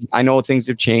 I know things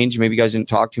have changed. Maybe you guys didn't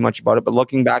talk too much about it, but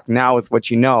looking back now with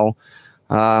what you know,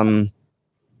 how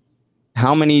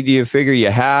many do you figure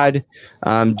you had?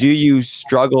 Do you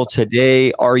struggle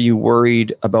today? Are you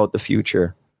worried about the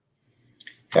future?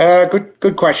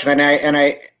 Good question.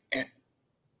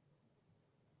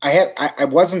 I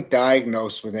wasn't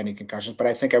diagnosed with any concussions, but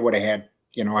I think I would have had,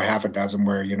 a half a dozen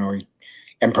where,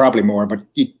 and probably more, but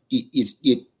the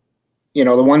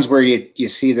ones where you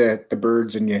see the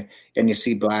birds and you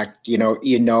see black,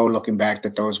 looking back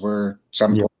that those were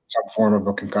some form of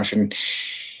a concussion.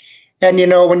 And,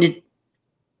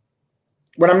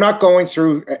 when I'm not going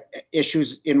through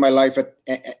issues in my life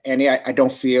I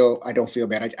don't feel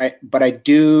bad. But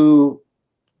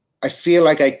I feel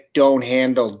like I don't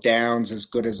handle downs as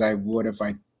good as I would if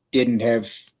I didn't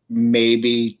have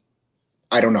maybe,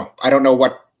 I don't know. I don't know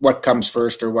what comes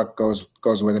first or what goes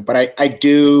with it. But I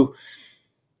do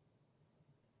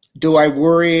I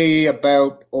worry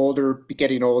about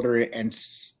getting older and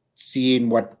seeing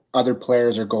what other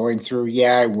players are going through?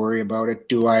 Yeah, I worry about it.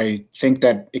 Do I think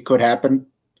that it could happen?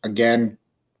 Again,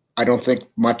 I don't think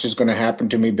much is going to happen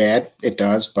to me bad. It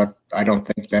does, but I don't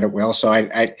think that it will. So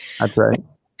that's right.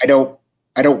 I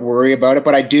don't worry about it,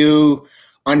 but I do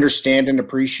understand and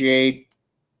appreciate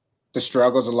the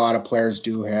struggles a lot of players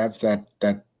do have that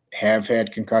have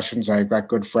had concussions. I've got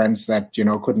good friends that,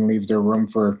 couldn't leave their room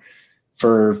for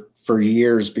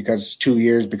years because 2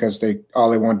 years because all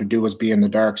they wanted to do was be in the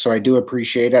dark. So I do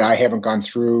appreciate it. I haven't gone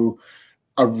through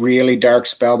a really dark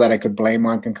spell that I could blame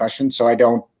on concussion. So I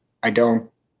don't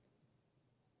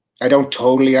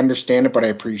totally understand it, but I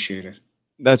appreciate it.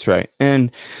 That's right.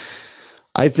 And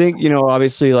I think,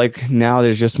 obviously like now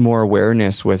there's just more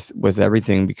awareness with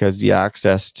everything because the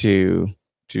access to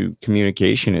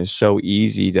communication is so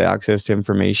easy. The access to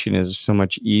information is so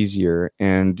much easier.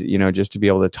 And, just to be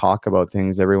able to talk about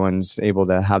things, everyone's able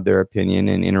to have their opinion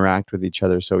and interact with each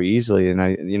other so easily. And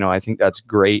I think that's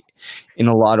great in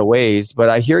a lot of ways. But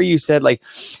I hear you said, like,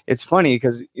 it's funny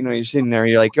because, you're sitting there,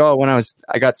 you're like, oh,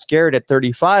 I got scared at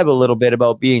 35 a little bit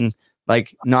about being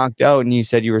like knocked out, and you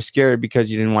said you were scared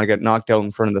because you didn't want to get knocked out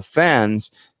in front of the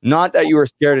fans, not that you were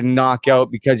scared to knock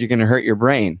out because you're going to hurt your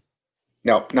brain.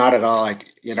 No, not at all. I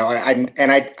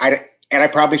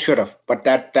probably should have, but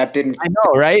that didn't. I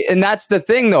know, right? And that's the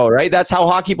thing, though, right? That's how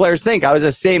hockey players think. I was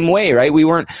the same way, right?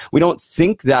 We don't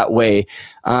think that way,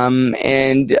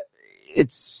 and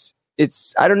it's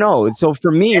I don't know. So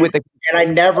for me, I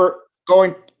never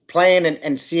playing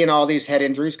and seeing all these head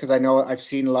injuries, because I know I've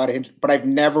seen a lot of injuries, but I've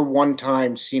never one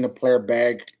time seen a player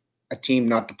beg a team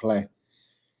not to play.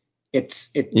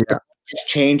 It's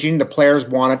changing. The players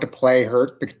wanted to play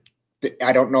hurt.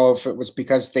 I don't know if it was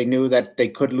because they knew that they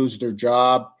could lose their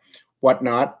job,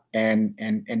 whatnot, and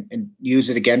use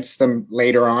it against them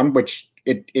later on, which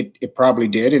it probably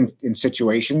did in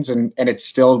situations, and it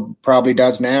still probably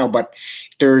does now. But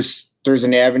there's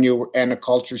an avenue and a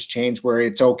culture's change where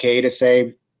it's okay to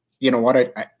say, you know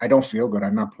what, I don't feel good,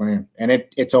 I'm not playing. And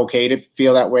it's okay to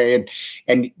feel that way.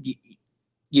 And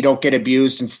you don't get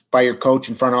abused by your coach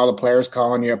in front of all the players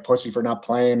calling you a pussy for not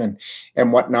playing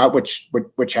and whatnot, which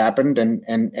happened.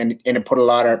 And it put a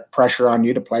lot of pressure on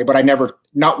you to play. But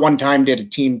not one time did a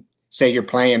team say you're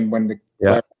playing when the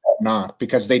players not,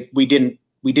 because we didn't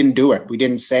do it. We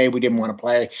didn't say we didn't want to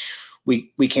play.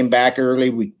 we came back early.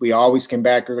 We always came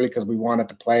back early because we wanted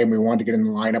to play and we wanted to get in the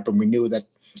lineup, and we knew that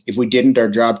if we didn't, our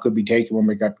job could be taken when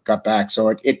we got back.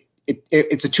 So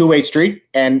it's a two-way street,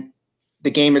 and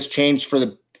the game has changed for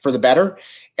the better.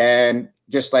 And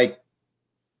just like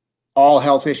all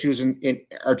health issues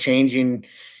are changing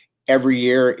every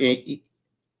year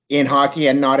in hockey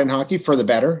and not in hockey for the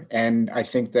better. And I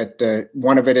think that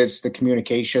one of it is the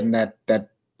communication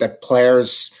that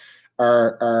players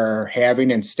are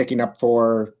having and sticking up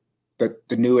for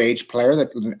the new age player,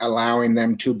 that allowing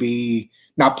them to be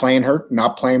not playing hurt,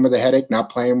 not playing with a headache, not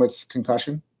playing with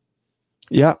concussion.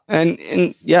 Yeah. And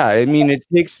yeah, I mean, it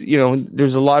takes,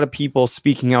 there's a lot of people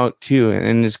speaking out too.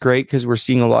 And it's great because we're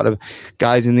seeing a lot of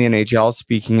guys in the NHL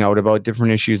speaking out about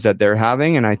different issues that they're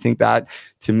having. And I think that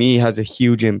to me has a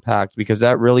huge impact, because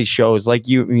that really shows, like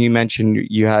you mentioned,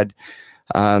 you had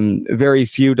very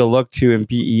few to look to in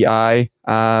PEI.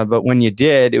 But when you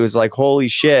did, it was like, holy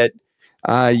shit.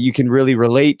 You can really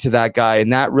relate to that guy,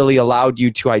 and that really allowed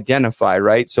you to identify,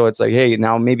 right? So it's like, hey,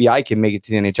 now maybe I can make it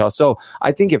to the NHL. So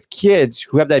I think if kids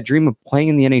who have that dream of playing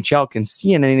in the NHL can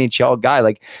see an NHL guy,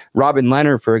 like Robin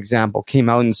Lehner, for example, came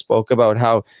out and spoke about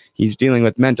how he's dealing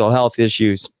with mental health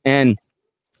issues. And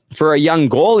for a young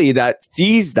goalie that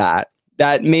sees that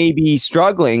may be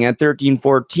struggling at 13,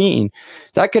 14,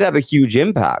 that could have a huge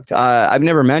impact. I've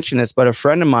never mentioned this, but a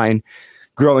friend of mine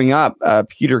growing up,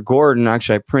 Peter Gordon,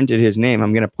 actually, I printed his name.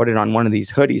 I'm going to put it on one of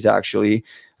these hoodies, actually.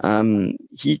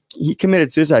 He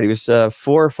committed suicide. He was 4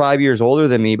 or 5 years older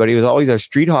than me, but he was always a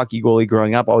street hockey goalie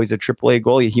growing up, always a AAA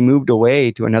goalie. He moved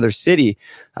away to another city,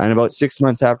 and about 6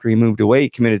 months after he moved away, he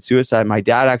committed suicide. My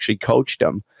dad actually coached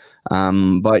him.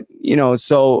 But,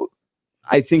 so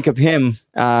I think of him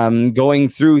going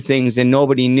through things and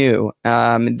nobody knew.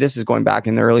 This is going back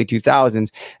in the early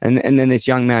 2000s, and then this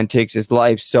young man takes his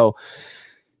life. So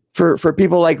for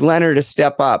people like Leonard to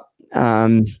step up,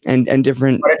 and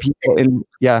different people,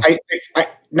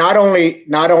 not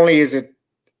only is it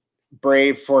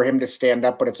brave for him to stand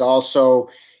up, but it's also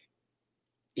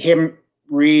him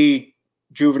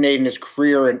rejuvenating his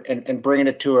career and bringing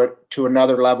it to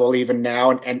another level even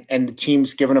now, and the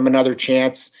team's giving him another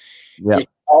chance. Yeah. It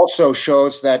also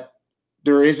shows that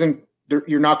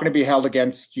you're not going to be held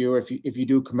against you if you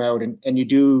do come out and you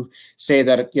do say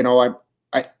that,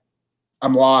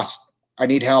 I'm lost, I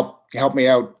need help me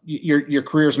out. Your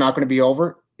career is not going to be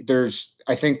over.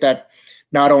 I think that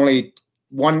not only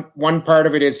one part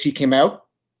of it is he came out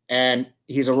and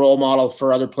he's a role model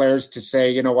for other players to say,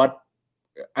 you know what,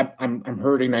 I'm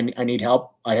hurting, I need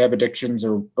help, I have addictions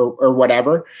or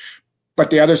whatever. But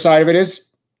the other side of it is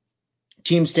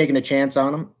teams taking a chance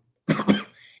on him.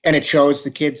 And it shows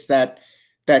the kids that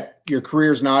your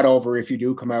career is not over if you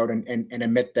do come out and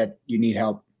admit that you need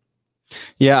help.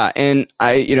 Yeah. And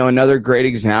another great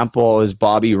example is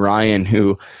Bobby Ryan,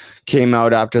 who came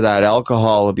out after that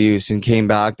alcohol abuse and came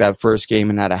back that first game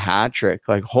and had a hat trick.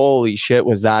 Like, holy shit,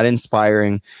 was that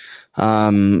inspiring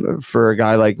for a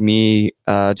guy like me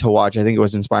to watch. I think it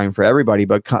was inspiring for everybody,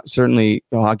 but certainly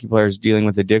hockey players dealing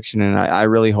with addiction. And I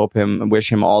really wish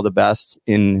him all the best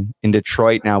in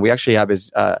Detroit. Now we actually have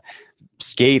his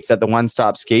skates at the One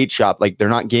Stop Skate Shop. Like they're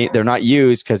not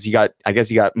used because he got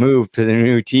moved to the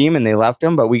new team and they left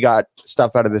him, but we got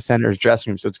stuff out of the Senators dressing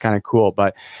room. So it's kind of cool,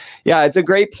 but yeah, it's a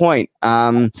great point.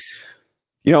 You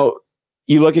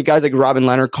look at guys like Robin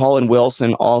Lehner, Colin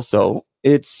Wilson also.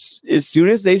 It's as soon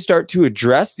as they start to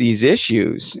address these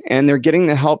issues and they're getting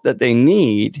the help that they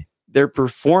need, their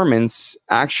performance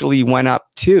actually went up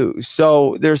too.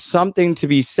 So there's something to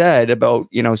be said about,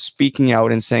 speaking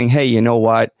out and saying, hey, you know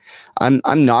what,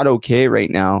 I'm not okay right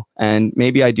now. And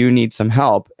maybe I do need some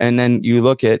help. And then you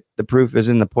look at the proof is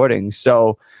in the pudding.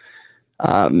 So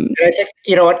I think,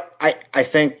 I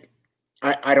think,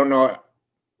 I don't know.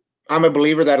 I'm a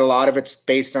believer that a lot of it's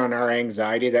based on our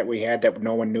anxiety that we had, that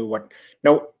no one knew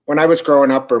when I was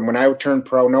growing up or when I turned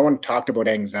pro, no one talked about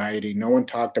anxiety. No one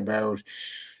talked about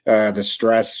the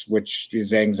stress, which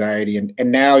is anxiety.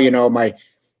 And now, my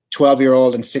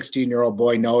 12-year-old and 16-year-old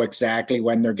boy know exactly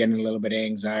when they're getting a little bit of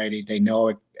anxiety. They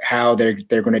know how they're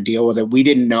going to deal with it. We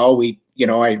didn't know.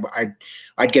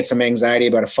 I'd get some anxiety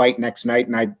about a fight next night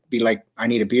and I'd be like, I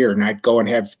need a beer. And I'd go and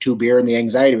have 2 beer and the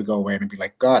anxiety would go away. And I'd be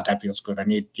like, God, that feels good. I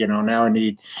need, now I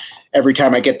need, every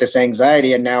time I get this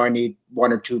anxiety and now I need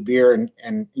 1 or 2 beer.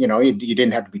 And you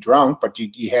didn't have to be drunk, but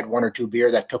you had 1 or 2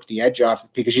 beer that took the edge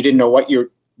off because you didn't know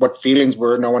what feelings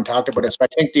were. No one talked about it. So I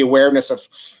think the awareness of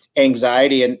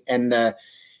anxiety and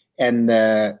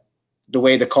the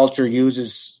way the culture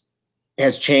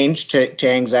has changed to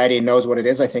anxiety and knows what it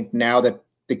is. I think now that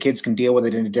the kids can deal with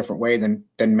it in a different way than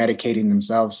medicating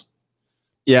themselves.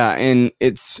 Yeah, and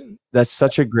that's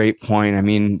such a great point. I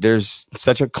mean, there's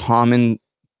such a common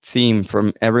theme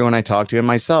from everyone I talk to, and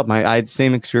myself. I had the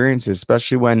same experiences,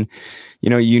 especially when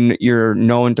you're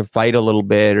known to fight a little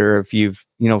bit, or if you've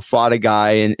fought a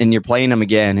guy and you're playing him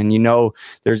again, and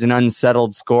there's an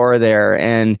unsettled score there,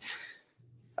 and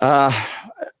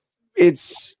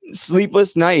it's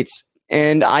sleepless nights.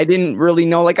 And I didn't really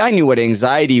know, like, I knew what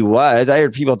anxiety was. I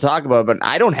heard people talk about it, but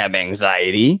I don't have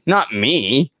anxiety. Not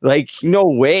me. Like, no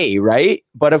way, right?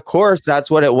 But of course,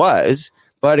 that's what it was.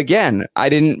 But again, I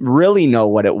didn't really know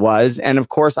what it was. And of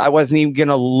course, I wasn't even going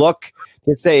to look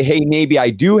to say, hey, maybe I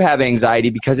do have anxiety,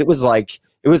 because it was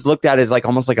looked at as like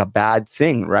almost like a bad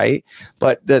thing, right?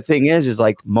 But the thing is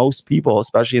like most people,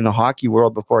 especially in the hockey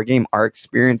world before a game, are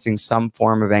experiencing some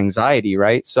form of anxiety,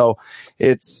 right? So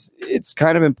it's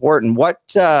kind of important. What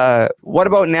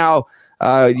about now?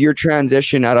 Your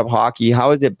transition out of hockey,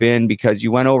 how has it been? Because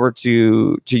you went over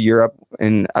to Europe,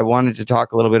 and I wanted to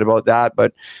talk a little bit about that,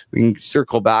 but we can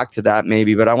circle back to that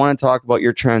maybe. But I want to talk about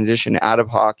your transition out of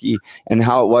hockey and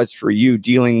how it was for you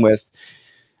dealing with,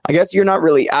 I guess you're not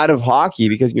really out of hockey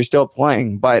because you're still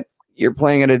playing, but you're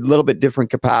playing at a little bit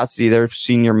different capacity. They're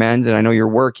senior men's, and I know you're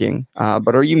working,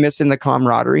 but are you missing the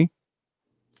camaraderie?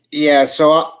 Yeah,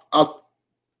 so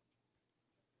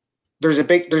there's a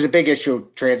big issue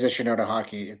transition out of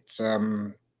hockey. It's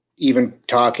even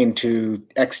talking to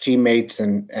ex-teammates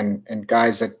and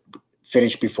guys that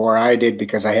finished before I did,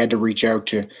 because I had to reach out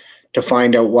to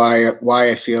find out why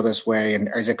I feel this way, and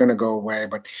is it going to go away?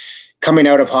 But coming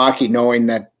out of hockey, knowing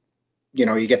that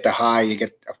you get the high, you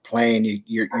get of playing,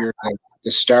 you're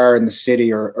the star in the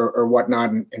city or whatnot,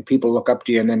 and people look up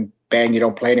to you, and then bang, you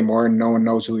don't play anymore, and no one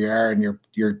knows who you are, and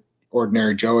you're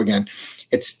ordinary Joe again.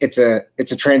 It's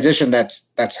a transition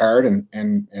that's hard,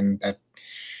 and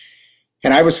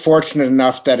I was fortunate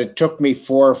enough that it took me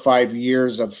 4 or 5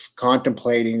 years of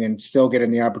contemplating and still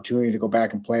getting the opportunity to go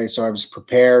back and play. So I was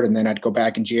prepared, and then I'd go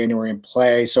back in January and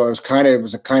play. So it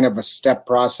was a kind of a step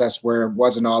process where it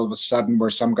wasn't all of a sudden where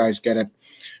some guys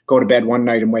go to bed one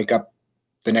night and wake up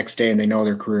the next day and they know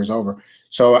their career's over.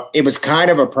 So it was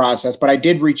kind of a process, but I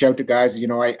did reach out to guys.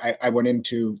 I went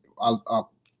into,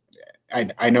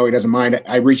 I know he doesn't mind.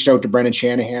 I reached out to Brendan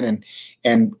Shanahan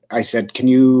and I said, can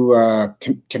you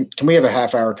can we have a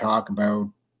half-hour talk about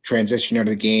transition out of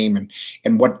the game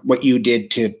and what you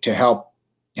did to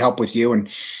help with you?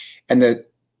 And the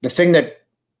thing that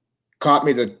caught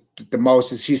me the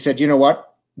most is he said, you know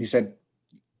what? He said,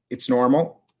 it's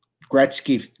normal.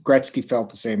 Gretzky felt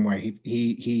the same way.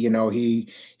 He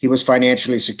was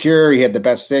financially secure. He had the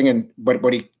best thing, but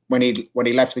when he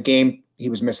left the game, he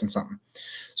was missing something.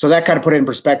 So that kind of put it in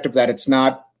perspective that it's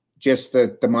not just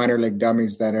the minor league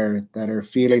dummies that are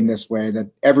feeling this way, that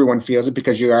everyone feels it,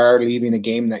 because you are leaving a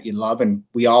game that you love, and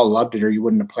we all loved it, or you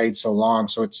wouldn't have played so long.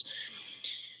 So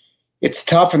it's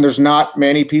tough, and there's not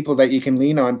many people that you can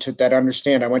lean on that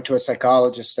understand. I went to a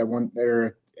psychologist at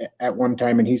one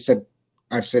time, and he said,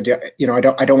 I said,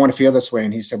 I don't want to feel this way.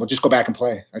 And he said, well, just go back and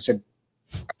play. I said,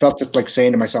 I felt just like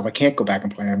saying to myself, I can't go back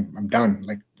and play. I'm done.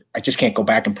 Like, I just can't go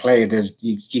back and play.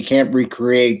 You can't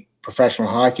recreate professional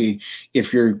hockey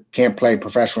if you can't play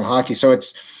professional hockey. So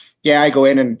I go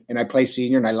in and I play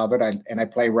senior, and I love it. I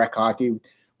play rec hockey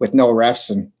with no refs,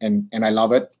 and I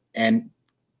love it.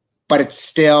 But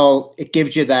it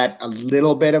gives you that a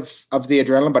little bit of the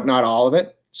adrenaline, but not all of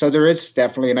it. So there is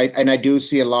definitely, and I do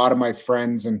see a lot of my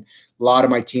friends and a lot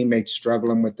of my teammates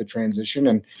struggling with the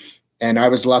transition, and I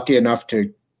was lucky enough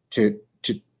to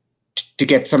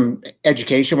get some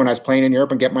education when I was playing in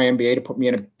Europe and get my MBA to put me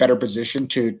in a better position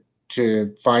to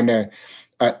find a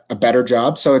better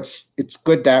job. So it's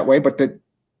good that way. But the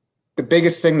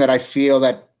biggest thing that I feel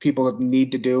that people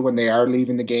need to do when they are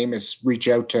leaving the game is reach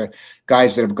out to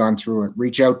guys that have gone through it,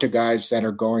 reach out to guys that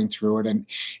are going through it,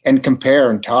 and compare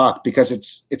and talk, because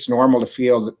it's normal to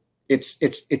feel that it's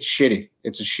shitty.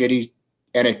 It's a shitty,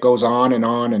 and it goes on and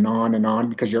on and on and on,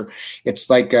 because it's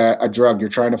like a drug. You're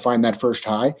trying to find that first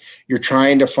high. You're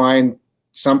trying to find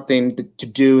something to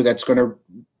do that's going to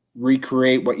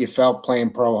recreate what you felt playing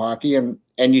pro hockey, and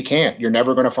you can't. You're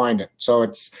never going to find it. So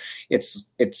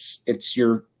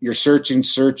you're searching,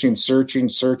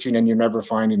 and you're never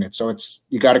finding it. So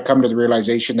you got to come to the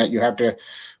realization that you have to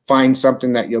find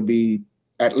something that you'll be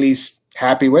at least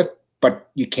happy with,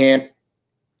 but you can't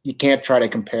try to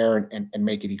compare and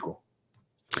make it equal.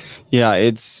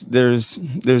 Yeah, there's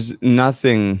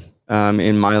nothing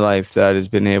in my life that has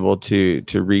been able to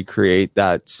recreate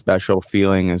that special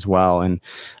feeling as well. And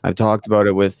I've talked about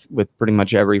it with pretty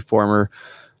much every former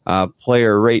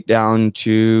player, right down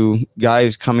to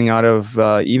guys coming out of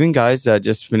even guys that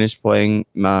just finished playing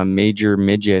major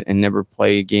midget and never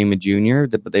played a game of junior,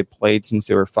 but they played since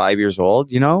they were 5 years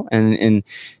old, and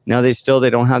now they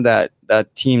don't have that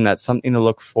team. That's something to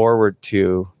look forward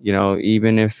to,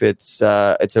 even if it's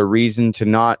a reason to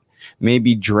not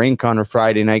maybe drink on a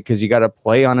Friday night because you got to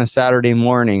play on a Saturday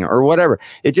morning or whatever.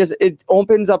 It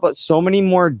opens up so many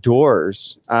more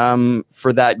doors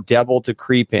for that devil to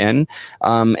creep in.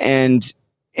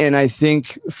 And I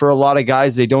think for a lot of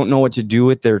guys, they don't know what to do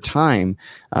with their time.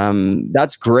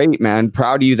 That's great, man.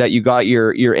 Proud of you that you got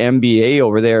your MBA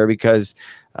over there, because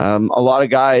a lot of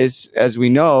guys, as we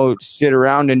know, sit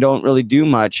around and don't really do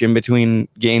much in between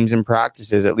games and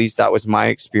practices. At least that was my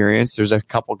experience. There's a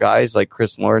couple guys like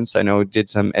Chris Lawrence, I know, did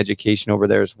some education over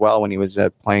there as well when he was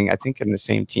playing, I think, in the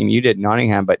same team you did,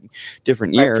 Nottingham, but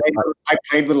different year. I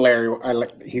played with Larry.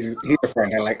 He's a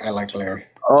friend. I like Larry.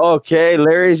 Okay,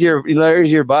 Larry's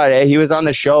your bud. He was on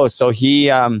the show, so he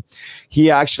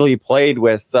actually played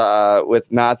with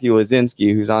Matthew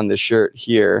Lazinski, who's on the shirt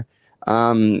here,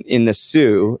 in the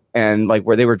Sioux, and like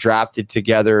where they were drafted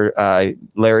together.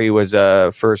 Larry was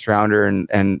a first rounder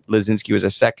and Lazinski was a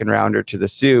second rounder to the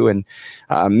Sioux. And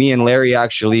me and Larry,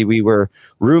 actually, we were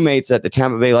roommates at the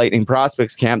Tampa Bay Lightning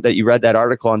prospects camp that you read that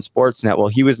article on Sportsnet. Well,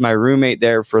 he was my roommate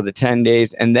there for the 10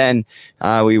 days. And then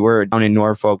we were down in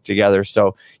Norfolk together.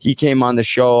 So he came on the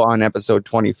show on episode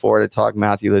 24 to talk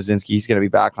Matthew Lazinski. He's going to be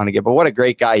back on again, but what a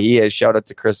great guy he is. Shout out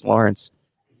to Chris Lawrence.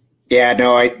 Yeah,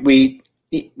 no, I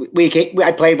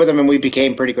played with him and we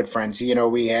became pretty good friends.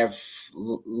 We have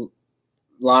a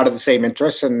lot of the same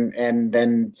interests, and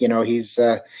then he's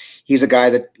a guy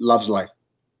that loves life.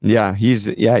 Yeah,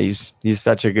 he's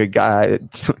such a good guy.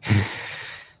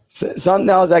 Something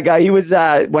else, that guy, he was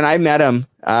when I met him,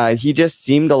 he just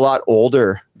seemed a lot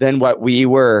older than what we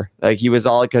were. Like, he was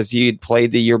all, because he had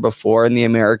played the year before in the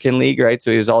American League, right?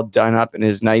 So he was all done up in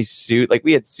his nice suit. Like,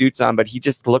 we had suits on, but he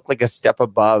just looked like a step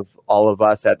above all of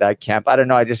us at that camp. I don't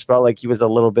know. I just felt like he was a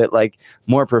little bit like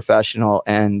more professional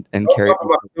and carried.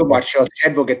 Too much.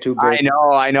 Ted will get too big.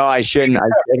 I know. I shouldn't.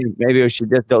 Maybe I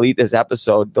should just delete this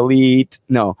episode.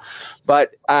 No,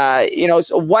 but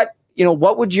so what?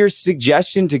 What would your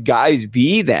suggestion to guys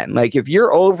be then? Like, if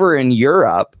you're over in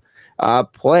Europe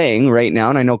playing right now,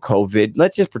 and I know COVID,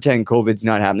 let's just pretend COVID's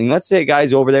not happening. Let's say a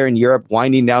guy's over there in Europe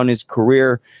winding down his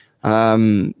career.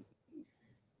 You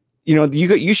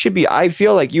should be, I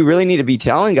feel like you really need to be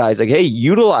telling guys like, hey,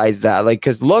 utilize that. Like,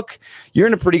 cause look, you're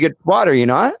in a pretty good spot, are you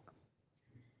not?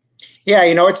 Yeah.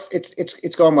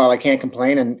 It's going well. I can't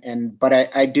complain. But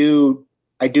I do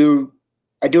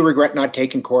regret not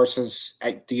taking courses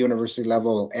at the university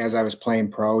level as I was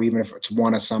playing pro, even if it's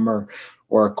one a summer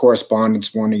or a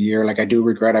correspondence one a year. Like, I do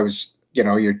regret I was,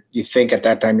 you think at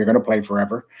that time you're going to play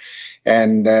forever.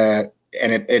 And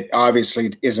it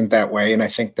obviously isn't that way. And I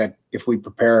think that if we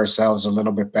prepare ourselves a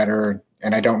little bit better,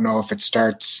 and I don't know if it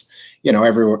starts,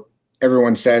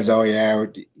 everyone says, oh yeah,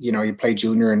 you play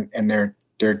junior and they're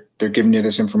giving you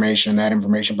this information and that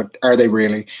information, but are they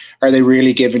really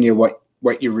giving you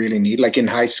what you really need? Like in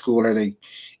high school, are they,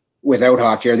 without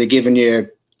hockey, are they giving you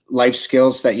life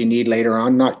skills that you need later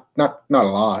on? Not a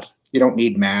lot. You don't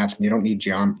need math and you don't need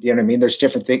geometry. You know what I mean? There's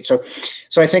different things. So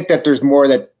I think that there's more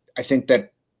that I think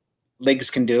that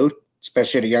leagues can do,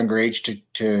 especially at a younger age,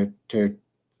 to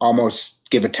almost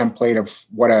give a template of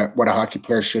what a hockey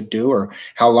player should do, or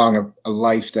how long a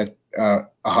life that a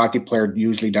hockey player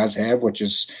usually does have, which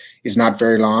is not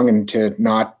very long, and to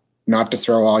not to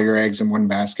throw all your eggs in one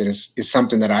basket is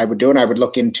something that I would do. And I would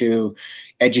look into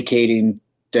educating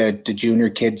the junior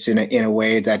kids in a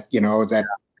way that, that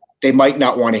they might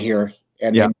not want to hear,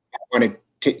 and they want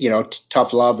to,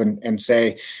 tough love and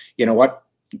say, you know what,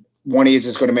 one of these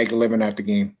is going to make a living at the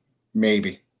game.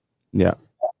 Maybe. Yeah.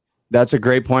 That's a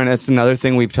great point. That's another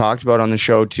thing we've talked about on the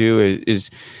show too,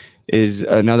 is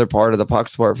another part of the Puck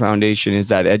Sport Foundation is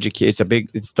that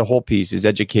it's the whole piece is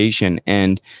education.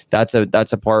 And that's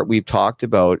a part we've talked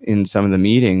about in some of the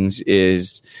meetings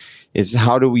is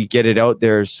how do we get it out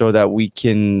there so that we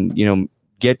can,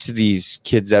 get to these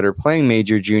kids that are playing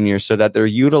major junior so that they're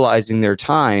utilizing their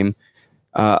time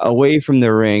away from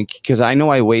the rink. Because I know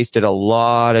I wasted a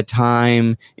lot of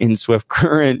time in Swift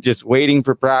Current just waiting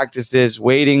for practices,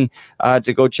 waiting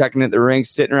to go checking at the rink,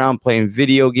 sitting around playing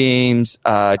video games,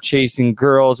 chasing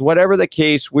girls, whatever the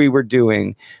case we were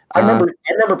doing. I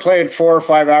remember playing 4 or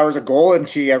 5 hours of goal in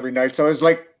tea every night. So it's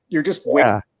like you're just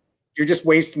waiting. You're just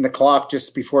wasting the clock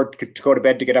just before to go to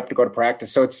bed to get up to go to practice.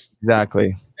 So it's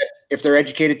exactly, if they're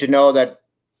educated to know that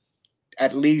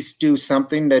at least do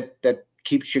something that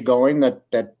keeps you going,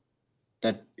 that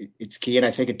it's key. And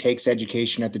I think it takes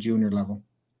education at the junior level.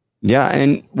 Yeah.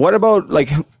 And what about like,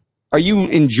 are you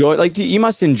you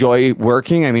must enjoy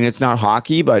working? I mean, it's not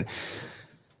hockey, but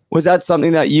was that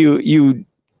something that you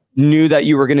knew that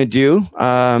you were going to do?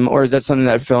 Or is that something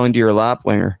that fell into your lap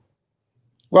later?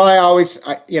 Well, I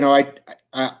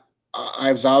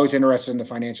was always interested in the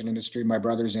financial industry. My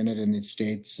brother's in it in the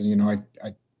States. And,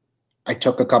 I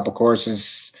took a couple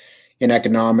courses in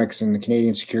economics and the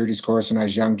Canadian securities course when I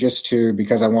was young,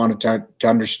 because I wanted to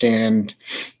understand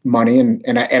money,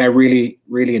 and I really,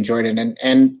 really enjoyed it.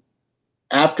 And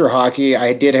after hockey,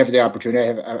 I did have the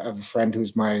opportunity. I have a friend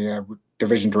who's my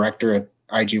division director at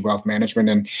IG Wealth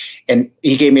Management, and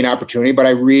he gave me an opportunity. But I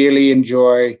really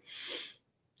enjoy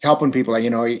helping people. I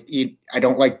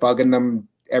don't like bugging them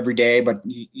every day, but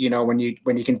when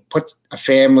you can put a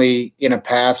family in a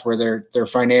path where their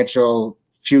financial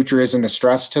future isn't a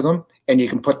stress to them, and you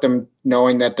can put them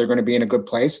knowing that they're going to be in a good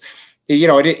place,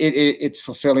 it's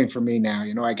fulfilling for me now.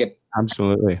 I get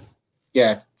absolutely,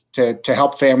 to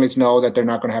help families know that they're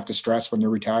not going to have to stress when they're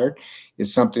retired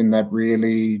is something that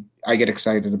really I get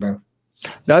excited about.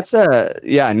 That's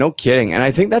no kidding. And I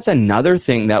think that's another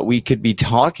thing that we could be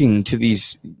talking to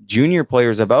these junior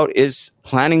players about is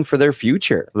planning for their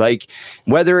future, like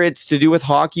whether it's to do with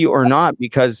hockey or not,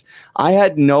 because I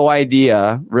had no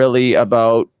idea really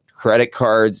about credit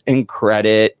cards and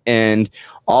credit and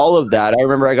all of that. I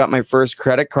remember I got my first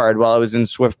credit card while I was in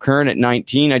Swift Current at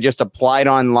 19. I just applied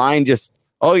online,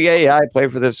 I play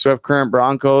for the Swift Current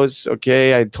Broncos.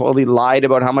 Okay, I totally lied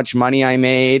about how much money I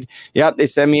made. Yep, they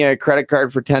sent me a credit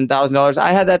card for $10,000.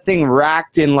 I had that thing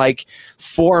racked in like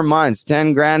 4 months,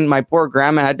 10 grand. My poor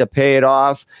grandma had to pay it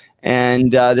off.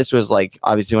 And this was like,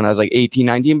 obviously when I was like 18,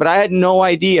 19, but I had no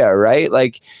idea, right?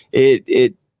 Like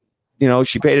it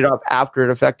she paid it off after it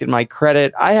affected my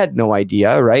credit. I had no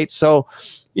idea, right? So,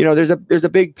 there's a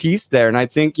big piece there. And I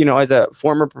think, as a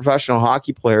former professional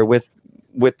hockey player with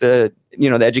the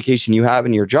the education you have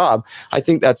in your job, I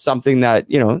think that's something that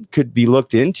could be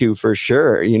looked into for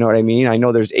sure. You know what I mean? I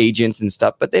know there's agents and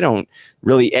stuff, but they don't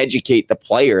really educate the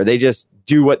player. They just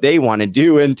do what they want to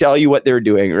do and tell you what they're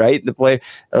doing, right? The player,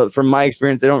 from my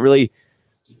experience, they're not really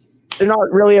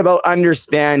about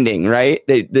understanding, right?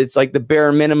 It's like the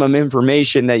bare minimum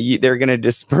information that they're going to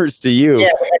disperse to you. Yeah,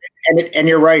 and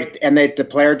you're right. And the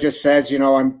player just says,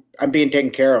 I'm being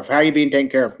taken care of. How are you being taken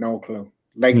care of? No clue.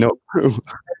 Like no clue.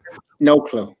 No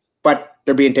clue, but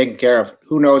they're being taken care of.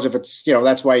 Who knows if it's,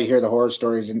 that's why you hear the horror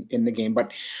stories in the game.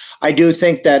 But I do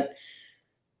think that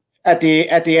at the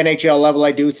NHL level,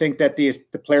 I do think that the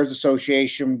Players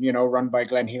Association, run by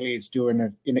Glenn Healy, is doing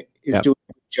a good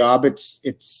job.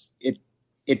 It's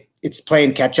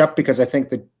playing catch up, because I think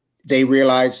that they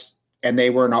realize, and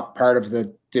they were not part of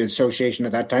the association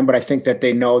at that time, but I think that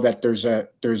they know that there's an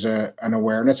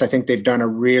awareness. I think they've done a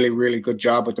really, really good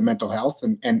job with the mental health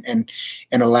and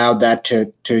allowed that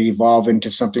to evolve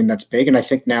into something that's big. And I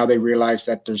think now they realize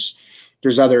that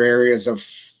there's other areas of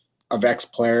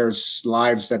ex-players'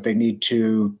 lives that they need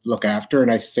to look after. And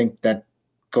I think that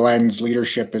Glenn's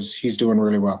leadership he's doing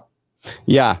really well.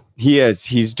 Yeah, he is.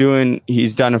 He's done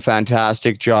a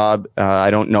fantastic job.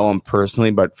 I don't know him personally,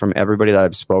 but from everybody that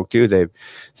I've spoke to,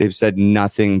 they've said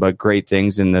nothing but great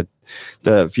things. And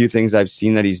the few things I've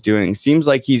seen that he's doing, seems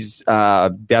like he's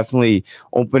definitely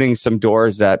opening some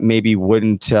doors that maybe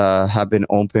wouldn't have been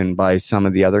opened by some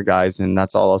of the other guys. And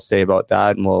that's all I'll say about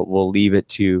that. And we'll leave it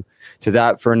to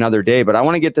that for another day. But I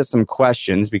want to get to some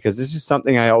questions, because this is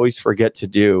something I always forget to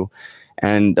do.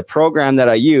 And the program that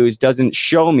I use doesn't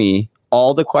show me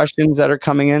all the questions that are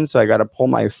coming in. So I got to pull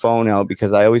my phone out,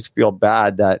 because I always feel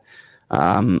bad that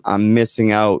I'm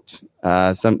missing out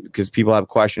because people have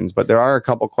questions. But there are a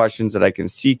couple questions that I can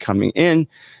see coming in.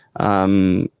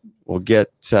 We'll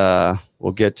get to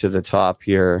the top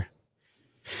here.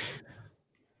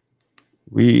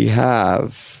 We have,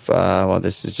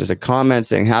 this is just a comment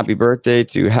saying happy birthday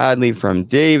to Hadley from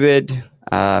David.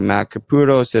 Matt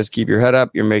Caputo says, keep your head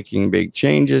up. You're making big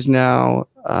changes now.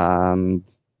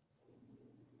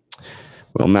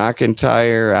 Will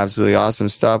McIntyre, absolutely awesome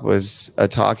stuff, was a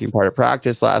talking part of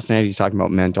practice last night. He's talking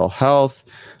about mental health.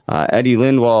 Eddie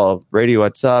Lindwall, Brady,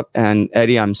 what's up? And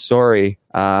Eddie, I'm sorry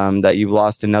that you've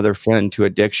lost another friend to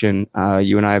addiction.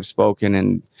 You and I have spoken,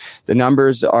 and the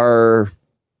numbers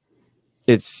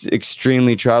it's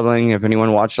extremely troubling. If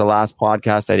anyone watched the last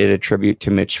podcast, I did a tribute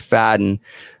to Mitch Fadden.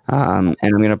 And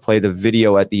I'm going to play the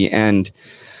video at the end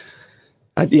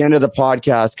of the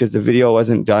podcast, because the video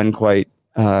wasn't done quite,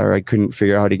 or I couldn't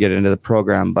figure out how to get into the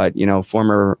program. But,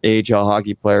 former AHL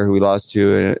hockey player who we lost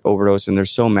to an overdose, and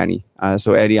there's so many.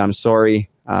 So Eddie, I'm sorry.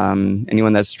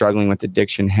 Anyone that's struggling with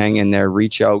addiction, hang in there,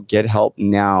 reach out, get help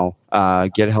now.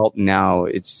 Get help now.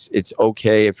 It's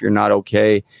okay if you're not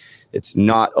okay. It's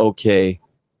not okay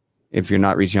if you're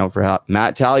not reaching out for help.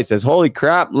 Matt Talley says, holy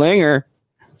crap, Linger.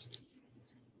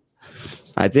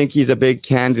 I think he's a big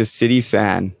Kansas City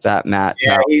fan, that Matt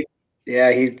Talley.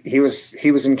 He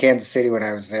was in Kansas City when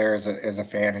I was there as a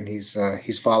fan, and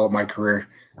he's followed my career.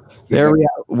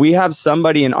 We have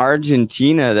somebody in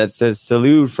Argentina that says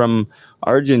salute from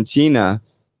Argentina.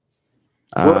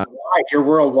 Worldwide, you're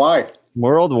worldwide.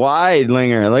 Worldwide,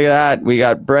 Linger. Look at that. We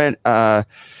got Brent.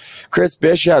 Chris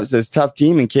Bishop says tough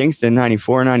team in Kingston,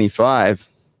 94-95.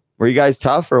 Were you guys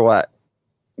tough or what?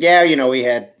 Yeah, we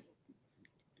had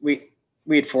 4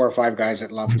 or 5 guys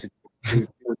that loved to do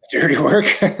dirty work.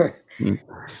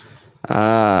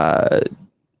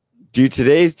 Do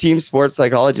today's team sports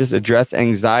psychologists address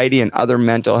anxiety and other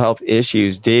mental health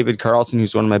issues? David Carlson,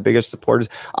 who's one of my biggest supporters.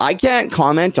 I can't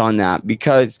comment on that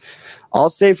because I'll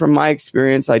say from my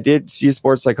experience, I did see a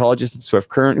sports psychologist in Swift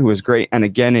Current who was great. And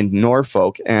again, in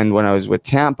Norfolk. And when I was with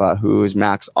Tampa, who is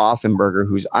Max Offenberger,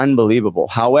 who's unbelievable.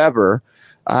 However,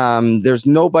 there's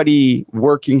nobody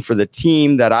working for the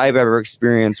team that I've ever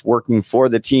experienced working for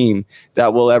the team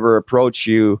that will ever approach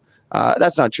you.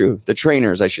 That's not true. The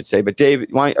trainers, I should say. But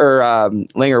David,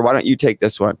 Linger, why don't you take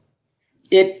this one?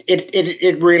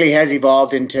 It really has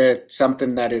evolved into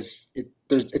something that is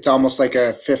it's almost like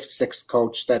a 5th, 6th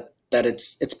coach that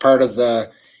it's part of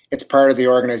the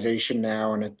organization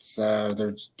now, and it's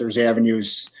there's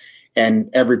avenues, and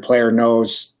every player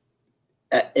knows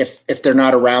if they're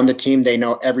not around the team, they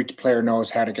know every player knows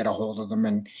how to get a hold of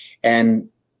them, and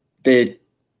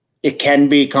it can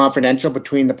be confidential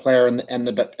between the player and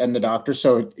the doctor.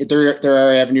 So there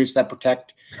are avenues that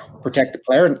protect the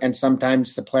player, and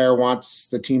sometimes the player wants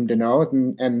the team to know it,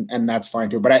 and that's fine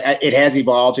too. But it has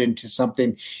evolved into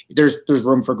something. There's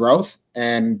room for growth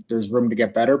and there's room to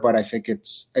get better, but I think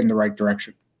it's in the right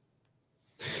direction.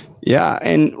 Yeah,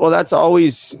 and well, that's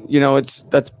always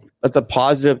that's a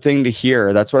positive thing to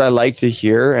hear. That's what I like to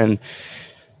hear, and.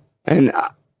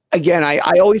 Again, I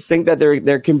always think that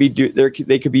they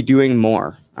could be doing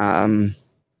more.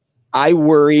 I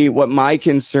worry. What my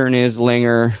concern is,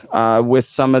 Linger, with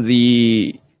some of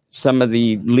the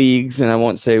leagues, and I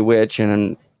won't say which,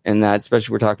 and that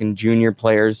especially we're talking junior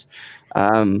players.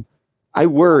 I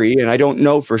worry, and I don't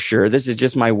know for sure. This is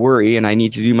just my worry, and I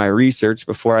need to do my research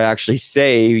before I actually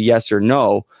say yes or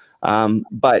no.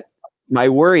 But my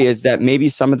worry is that maybe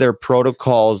some of their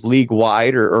protocols league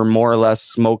wide are more or less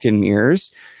smoke and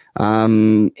mirrors.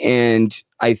 And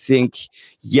I think,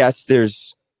 yes,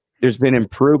 there's been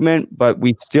improvement, but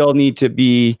we still need to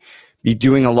be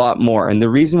doing a lot more. And the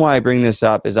reason why I bring this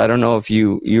up is I don't know if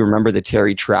you remember the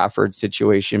Terry Trafford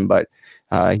situation, but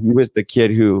he was the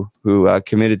kid who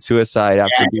committed suicide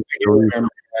after being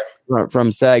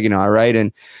from Saginaw, right?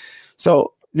 And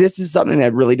so this is something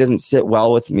that really doesn't sit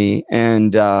well with me,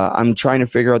 and I'm trying to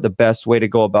figure out the best way to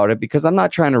go about it, because I'm not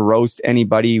trying to roast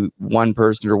anybody, one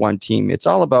person or one team. It's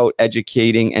all about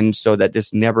educating, and so that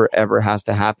this never ever has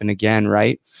to happen again,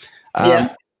 right?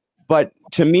 But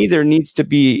to me, there needs to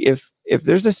be, if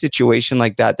there's a situation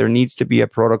like that, there needs to be a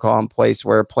protocol in place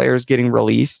where a player is getting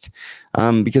released,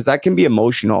 because that can be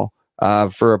emotional.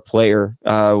 For a player,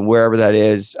 wherever that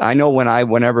is. I know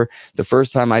whenever the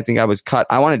first time I think I was cut,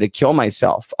 I wanted to kill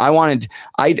myself. I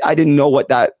didn't know what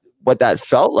that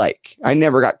felt like. I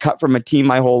never got cut from a team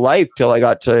my whole life till I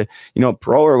got to,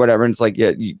 pro or whatever. And it's like,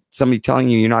 somebody telling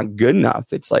you you're not good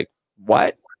enough. It's like,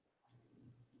 what?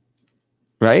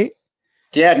 Right?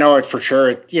 Yeah, no, for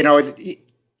sure.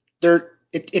 There's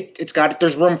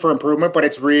room for improvement, but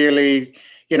it's really,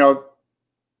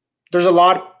 there's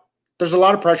a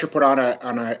lot of pressure put on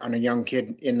a young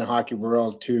kid in the hockey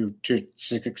world to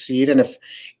succeed, and if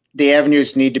the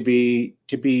avenues need to be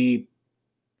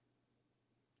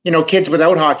kids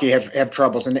without hockey have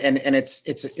troubles, and it's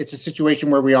a situation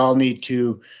where we all need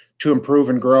to improve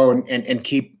and grow and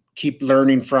keep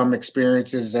learning from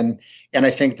experiences, and I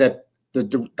think that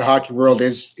the hockey world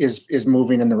is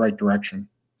moving in the right direction.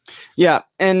 Yeah,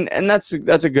 and that's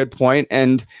a good point.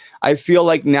 And I feel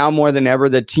like now more than ever,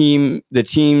 the teams,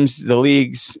 the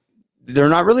leagues, they're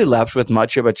not really left with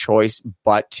much of a choice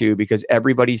but to, because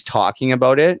everybody's talking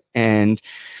about it. And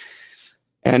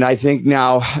I think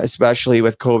now, especially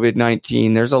with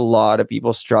COVID-19, there's a lot of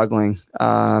people struggling.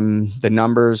 The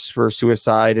numbers for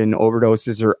suicide and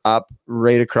overdoses are up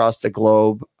right across the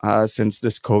globe since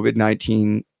this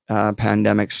COVID-19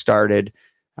 pandemic started.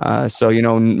 So,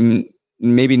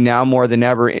 maybe now more than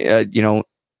ever,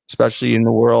 especially in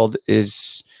the world,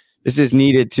 this is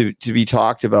needed to be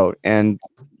talked about. And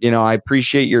I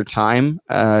appreciate your time.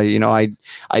 I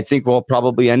think we'll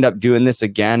probably end up doing this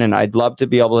again, and I'd love to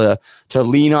be able to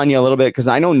lean on you a little bit, because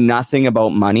I know nothing about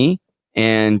money,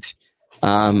 and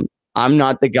I'm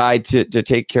not the guy to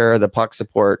take care of the Puck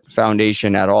Support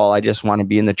Foundation at all. I just want to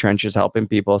be in the trenches helping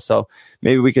people. So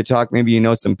maybe we could talk. Maybe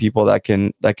some people that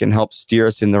can help steer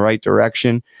us in the right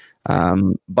direction.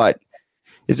 But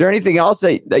is there anything else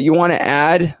that you want to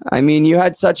add? I mean, you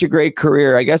had such a great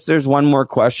career. I guess there's one more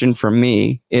question from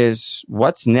me is,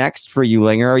 what's next for you,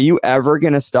 Linger? Are you ever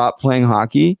going to stop playing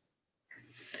hockey?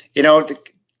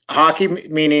 Hockey,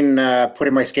 meaning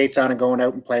putting my skates on and going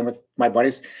out and playing with my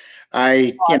buddies.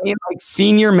 Like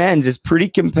senior men's is pretty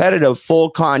competitive, full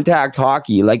contact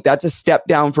hockey. Like, that's a step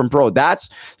down from pro. That's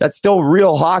still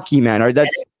real hockey, man. Or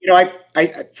that's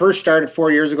I first started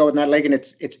 4 years ago with that league, and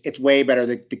it's way better.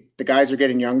 The guys are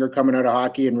getting younger coming out of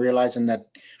hockey and realizing that,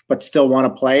 but still want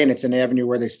to play, and it's an avenue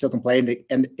where they still can play,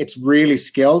 and it's really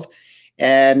skilled.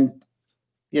 And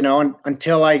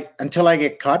until I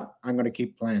get cut, I'm going to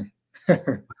keep playing.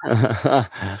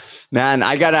 Man,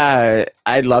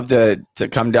 I'd love to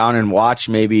come down and watch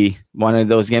maybe one of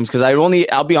those games, because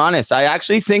I'll be honest, I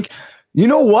actually think, you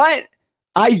know what?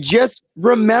 I just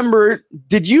remember,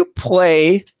 did you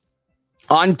play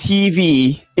on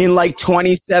TV in like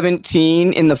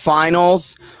 2017 in the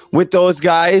finals with those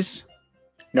guys?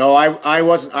 No, I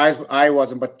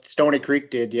wasn't, but Stony Creek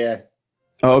did, yeah.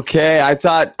 Okay, I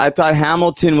thought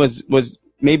Hamilton was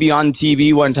maybe on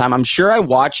TV one time. I'm sure I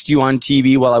watched you on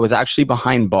TV while I was actually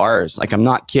behind bars. Like, I'm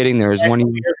not kidding. There was one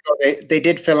year ago, they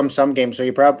did film some games, so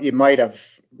you might have.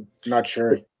 Not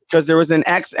sure, because there was an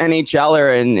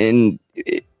ex-NHLer, and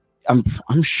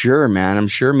I'm sure, man. I'm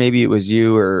sure maybe it was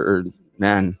you or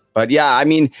man. But yeah, I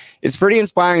mean, it's pretty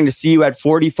inspiring to see you at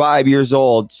 45 years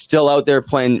old still out there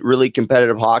playing really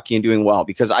competitive hockey and doing well.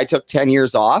 Because I took 10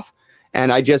 years off,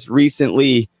 and I just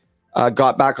recently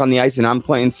got back on the ice, and I'm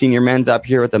playing senior men's up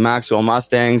here with the Maxwell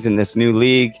Mustangs in this new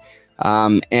league.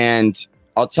 And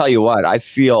I'll tell you what, I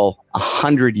feel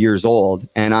 100 years old,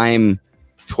 and I'm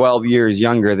 12 years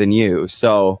younger than you.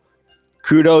 So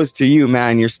kudos to you,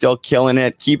 man. You're still killing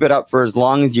it. Keep it up for as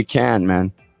long as you can,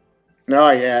 man.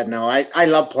 I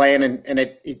love playing, and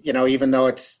it even though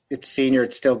it's senior,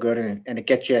 it's still good, and it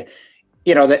gets you.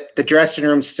 The dressing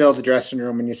room's still the dressing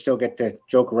room, and you still get to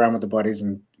joke around with the buddies.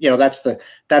 And, that's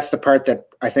the part that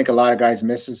I think a lot of guys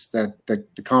miss, is the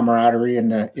camaraderie in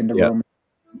the room.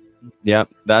 Yep,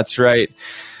 that's right.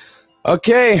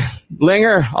 Okay,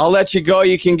 Linger, I'll let you go.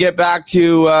 You can get back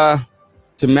to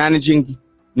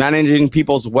managing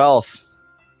people's wealth.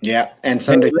 Yeah, and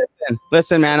Sunday. Hey,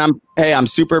 listen, man, I'm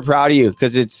super proud of you,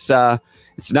 because it's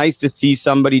nice to see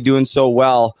somebody doing so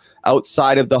well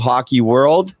outside of the hockey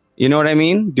world. You know what I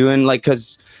mean? Doing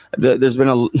because there's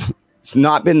been it's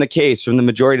not been the case from the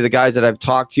majority of the guys that I've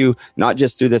talked to, not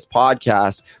just through this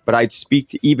podcast, but I speak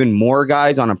to even more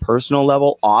guys on a personal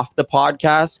level off the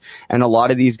podcast. And a lot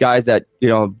of these guys that,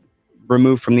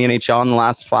 removed from the NHL in the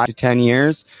last 5 to 10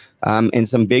 years, and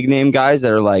some big name guys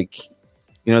that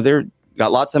are they're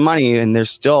got lots of money, and they're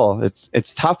still,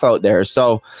 it's tough out there.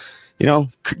 So,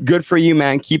 good for you,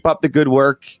 man. Keep up the good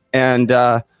work. And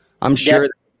I'm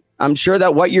sure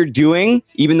that what you're doing,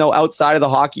 even though outside of the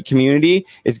hockey community,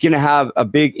 is going to have a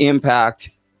big impact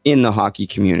in the hockey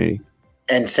community.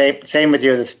 And same with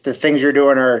you. The things you're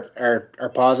doing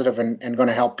are positive and going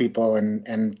to help people.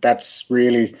 And that's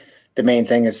really the main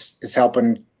thing, is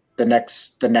helping the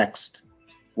next,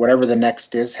 whatever the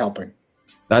next is, helping.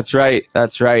 That's right.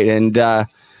 And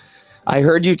I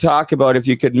heard you talk about, if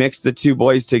you could mix the two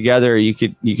boys together, you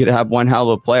could have one hell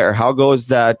of a player. How goes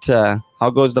that? How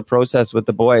goes the process with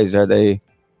the boys? Are they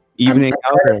evening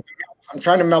out? I'm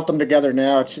trying to melt them together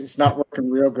now. It's not working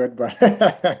real good, but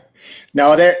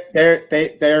no, they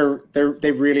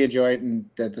really enjoy it, and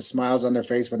the smiles on their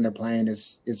face when they're playing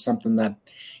is something that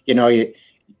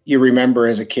you remember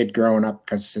as a kid growing up,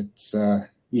 because it's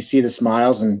you see the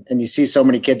smiles, and you see so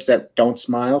many kids that don't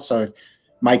smile. So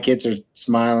my kids are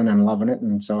smiling and loving it,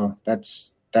 and so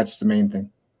that's the main thing.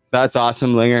 That's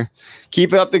awesome, Linger.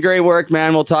 Keep up the great work,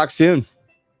 man. We'll talk soon.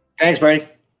 Thanks, Brady.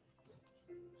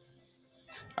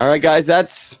 All right, guys,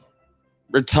 that's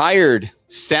retired,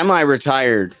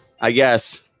 semi-retired, I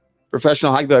guess,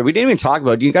 professional hockey player. We didn't even talk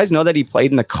about it. Do you guys know that he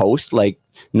played in the Coast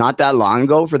not that long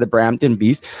ago for the Brampton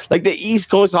Beast? The East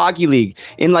Coast Hockey League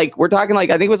in we're talking I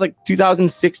think it was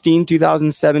 2016,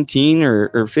 2017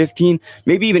 or 15,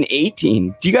 maybe even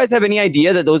 18. Do you guys have any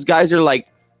idea that those guys are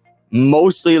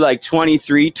mostly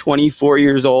 23, 24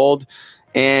 years old?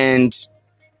 And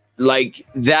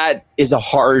that is a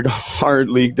hard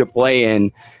league to play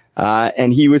in.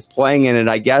 And he was playing in it,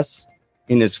 I guess,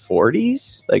 in his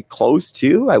 40s, like close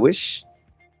to. I'm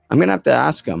going to have to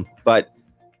ask him, but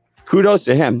kudos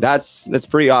to him. That's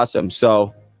pretty awesome.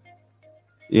 So,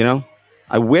 you know,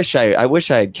 I wish I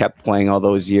had kept playing all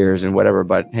those years and whatever,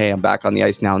 but hey, I'm back on the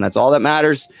ice now and that's all that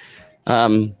matters.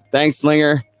 Thanks,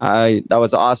 Linger. That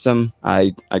was awesome.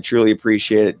 I truly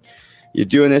appreciate it. You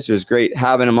doing this. It was great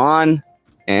having him on.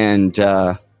 And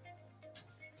if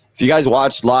you guys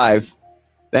watched live,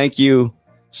 thank you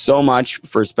so much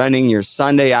for spending your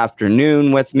Sunday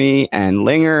afternoon with me and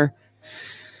Linger.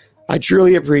 I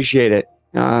truly appreciate it.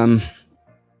 I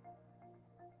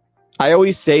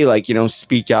always say, like, you know,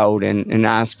 speak out and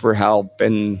ask for help.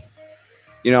 And,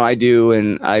 you know, I do.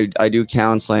 And I do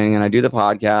counseling and I do the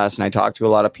podcast and I talk to a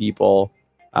lot of people.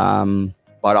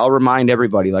 But I'll remind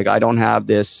everybody, like, I don't have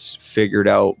this figured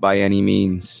out by any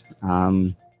means.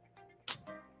 I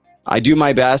do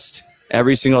my best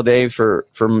every single day for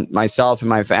myself and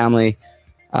my family.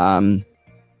 And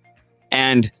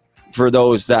for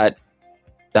those that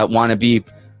want to be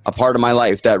a part of my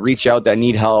life, that reach out, that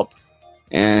need help.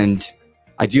 And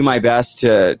I do my best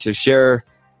to share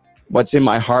what's in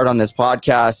my heart on this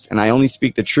podcast. And I only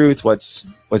speak the truth, what's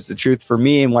the truth for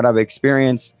me and what I've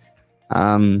experienced.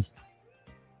 And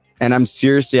I'm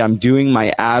doing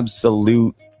my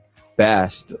absolute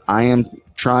best. I am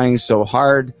trying so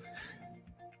hard.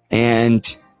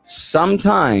 And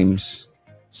sometimes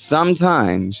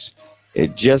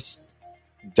it just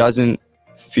doesn't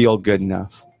feel good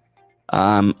enough.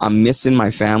 I'm missing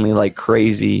my family like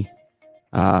crazy.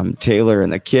 Taylor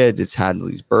and the kids, it's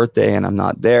Hadley's birthday and I'm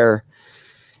not there.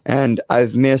 And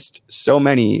I've missed so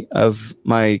many of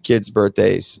my kids'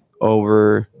 birthdays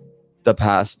over the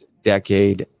past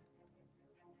decade.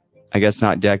 I guess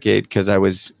not decade because I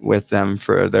was with them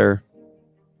for their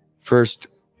first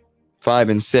 5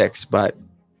 and 6, but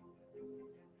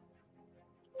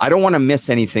I don't want to miss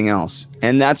anything else.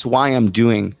 And that's why I'm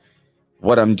doing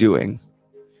what I'm doing.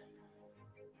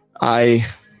 I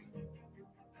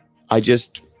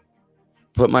just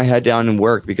put my head down and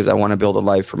work because I want to build a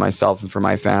life for myself and for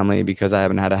my family, because I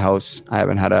haven't had a house. I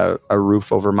haven't had a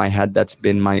roof over my head that's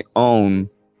been my own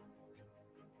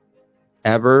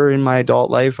ever in my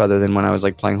adult life, other than when I was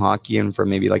like playing hockey and for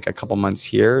maybe like a couple months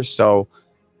here. So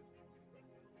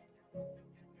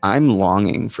I'm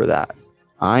longing for that.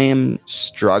 I am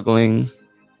struggling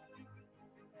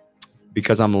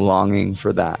because I'm longing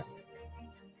for that.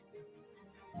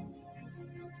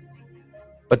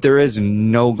 But there is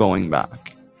no going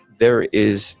back. There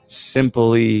is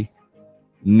simply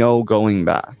no going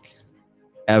back.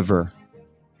 Ever.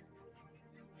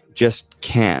 Just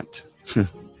can't.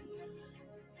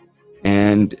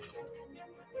 And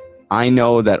I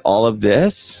know that all of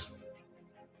this,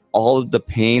 all of the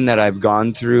pain that I've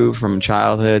gone through from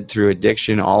childhood through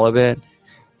addiction, all of it,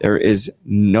 there is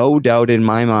no doubt in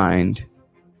my mind,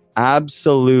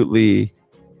 absolutely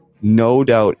no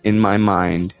doubt in my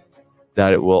mind,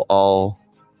 that it will all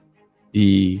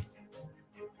be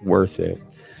worth it.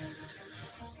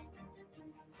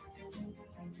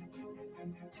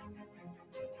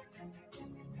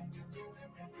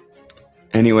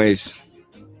 Anyways,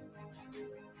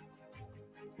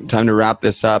 time to wrap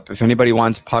this up. If anybody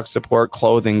wants Puck Support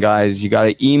clothing, guys, you got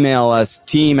to email us,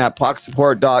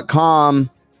 team@pucksupport.com.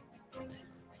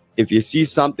 If you see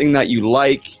something that you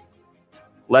like,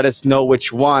 let us know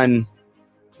which one,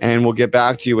 and we'll get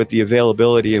back to you with the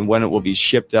availability and when it will be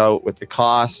shipped out with the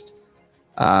cost.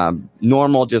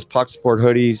 Normal, just Puck Support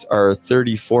hoodies are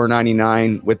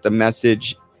 $34.99. With the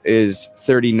message is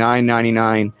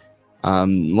 $39.99.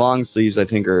 Long sleeves, I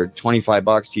think, are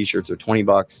 $25. T-shirts are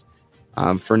 $20.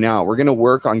 For now, we're gonna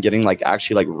work on getting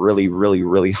really, really,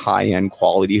 really high-end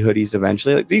quality hoodies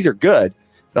eventually. Like, these are good,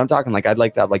 but I'm talking like I'd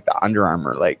like to have like the Under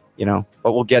Armour, like, you know.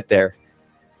 But we'll get there.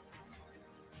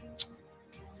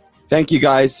 Thank you,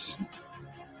 guys.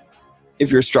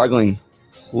 If you're struggling,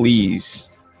 please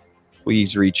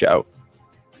reach out.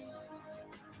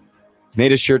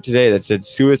 Made a shirt today that said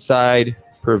Suicide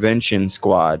Prevention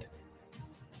Squad.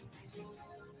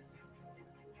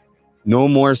 No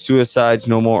more suicides,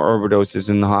 no more overdoses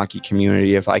in the hockey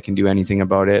community if I can do anything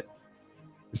about it.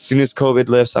 As soon as COVID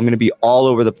lifts, I'm going to be all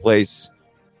over the place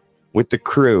with the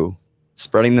crew,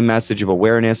 spreading the message of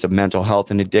awareness of mental health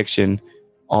and addiction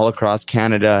all across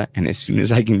Canada, and as soon as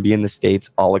I can be in the States,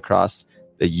 all across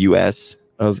the US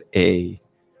of A.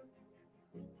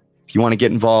 If you want to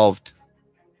get involved,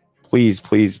 please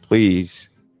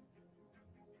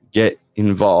get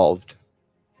involved.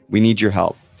 We need your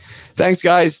help. Thanks,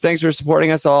 guys. Thanks for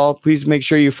supporting us all. Please make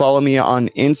sure you follow me on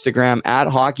Instagram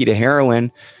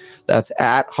 @hockey2heroin. That's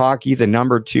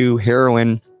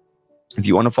 @hockey2heroin. If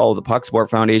you want to follow the Puck Support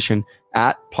Foundation,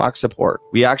 at Puck Support.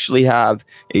 We actually have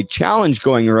a challenge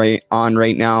going on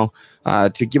right now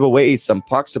to give away some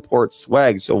Puck Support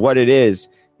swag. So what it is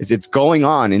it's going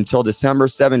on until December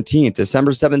 17th.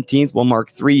 December 17th will mark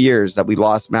 3 years that we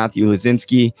lost Matthew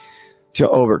Lazinski to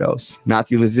overdose.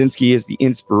 Matthew Lazinski is the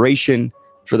inspiration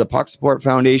for the Puck Support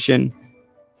Foundation.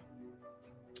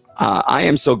 I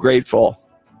am so grateful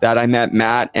that I met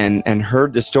Matt and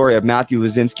heard the story of Matthew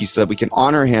Lazinski so that we can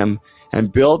honor him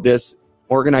and build this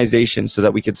organization so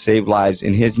that we could save lives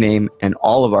in his name and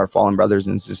all of our fallen brothers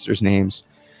and sisters' names.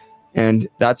 And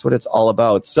that's what it's all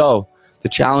about. So the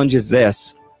challenge is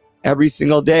this. Every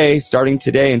single day, starting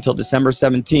today until December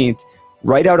 17th,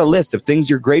 write out a list of things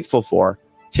you're grateful for.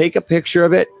 Take a picture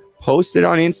of it, post it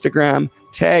on Instagram,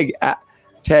 tag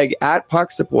at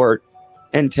Puck Support,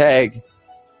 and tag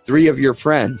 3 of your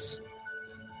friends.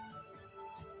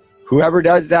 Whoever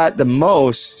does that the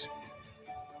most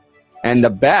and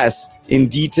the best in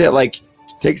detail, like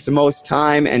takes the most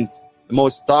time and the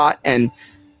most thought and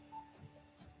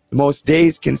the most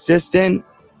days consistent,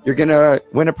 you're going to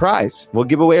win a prize. We'll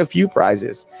give away a few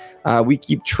prizes. We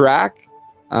keep track,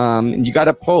 and you got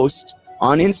to post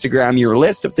on Instagram your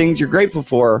list of things you're grateful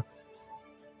for.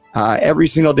 Every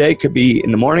single day, could be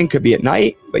in the morning, could be at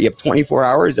night, but you have 24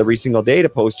 hours every single day to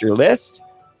post your list.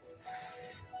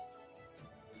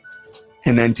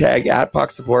 And then tag at Puck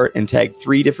Support and tag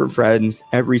 3 different friends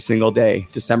every single day.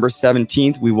 December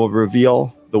 17th, we will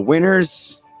reveal the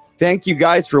winners. Thank you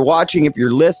guys for watching. If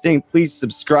you're listening, please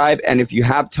subscribe. And if you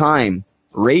have time,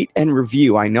 rate and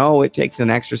review. I know it takes an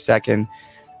extra second,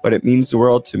 but it means the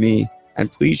world to me.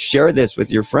 And please share this with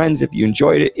your friends if you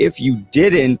enjoyed it. If you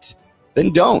didn't,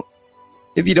 then don't.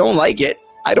 If you don't like it,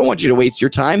 I don't want you to waste your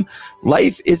time.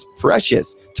 Life is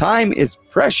precious. Time is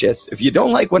precious. If you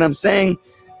don't like what I'm saying,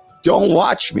 don't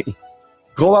watch me.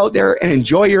 Go out there and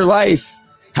enjoy your life.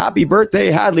 Happy birthday,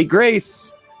 Hadley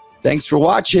Grace. Thanks for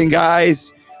watching,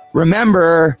 guys.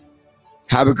 Remember,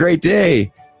 have a great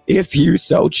day if you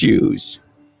so choose.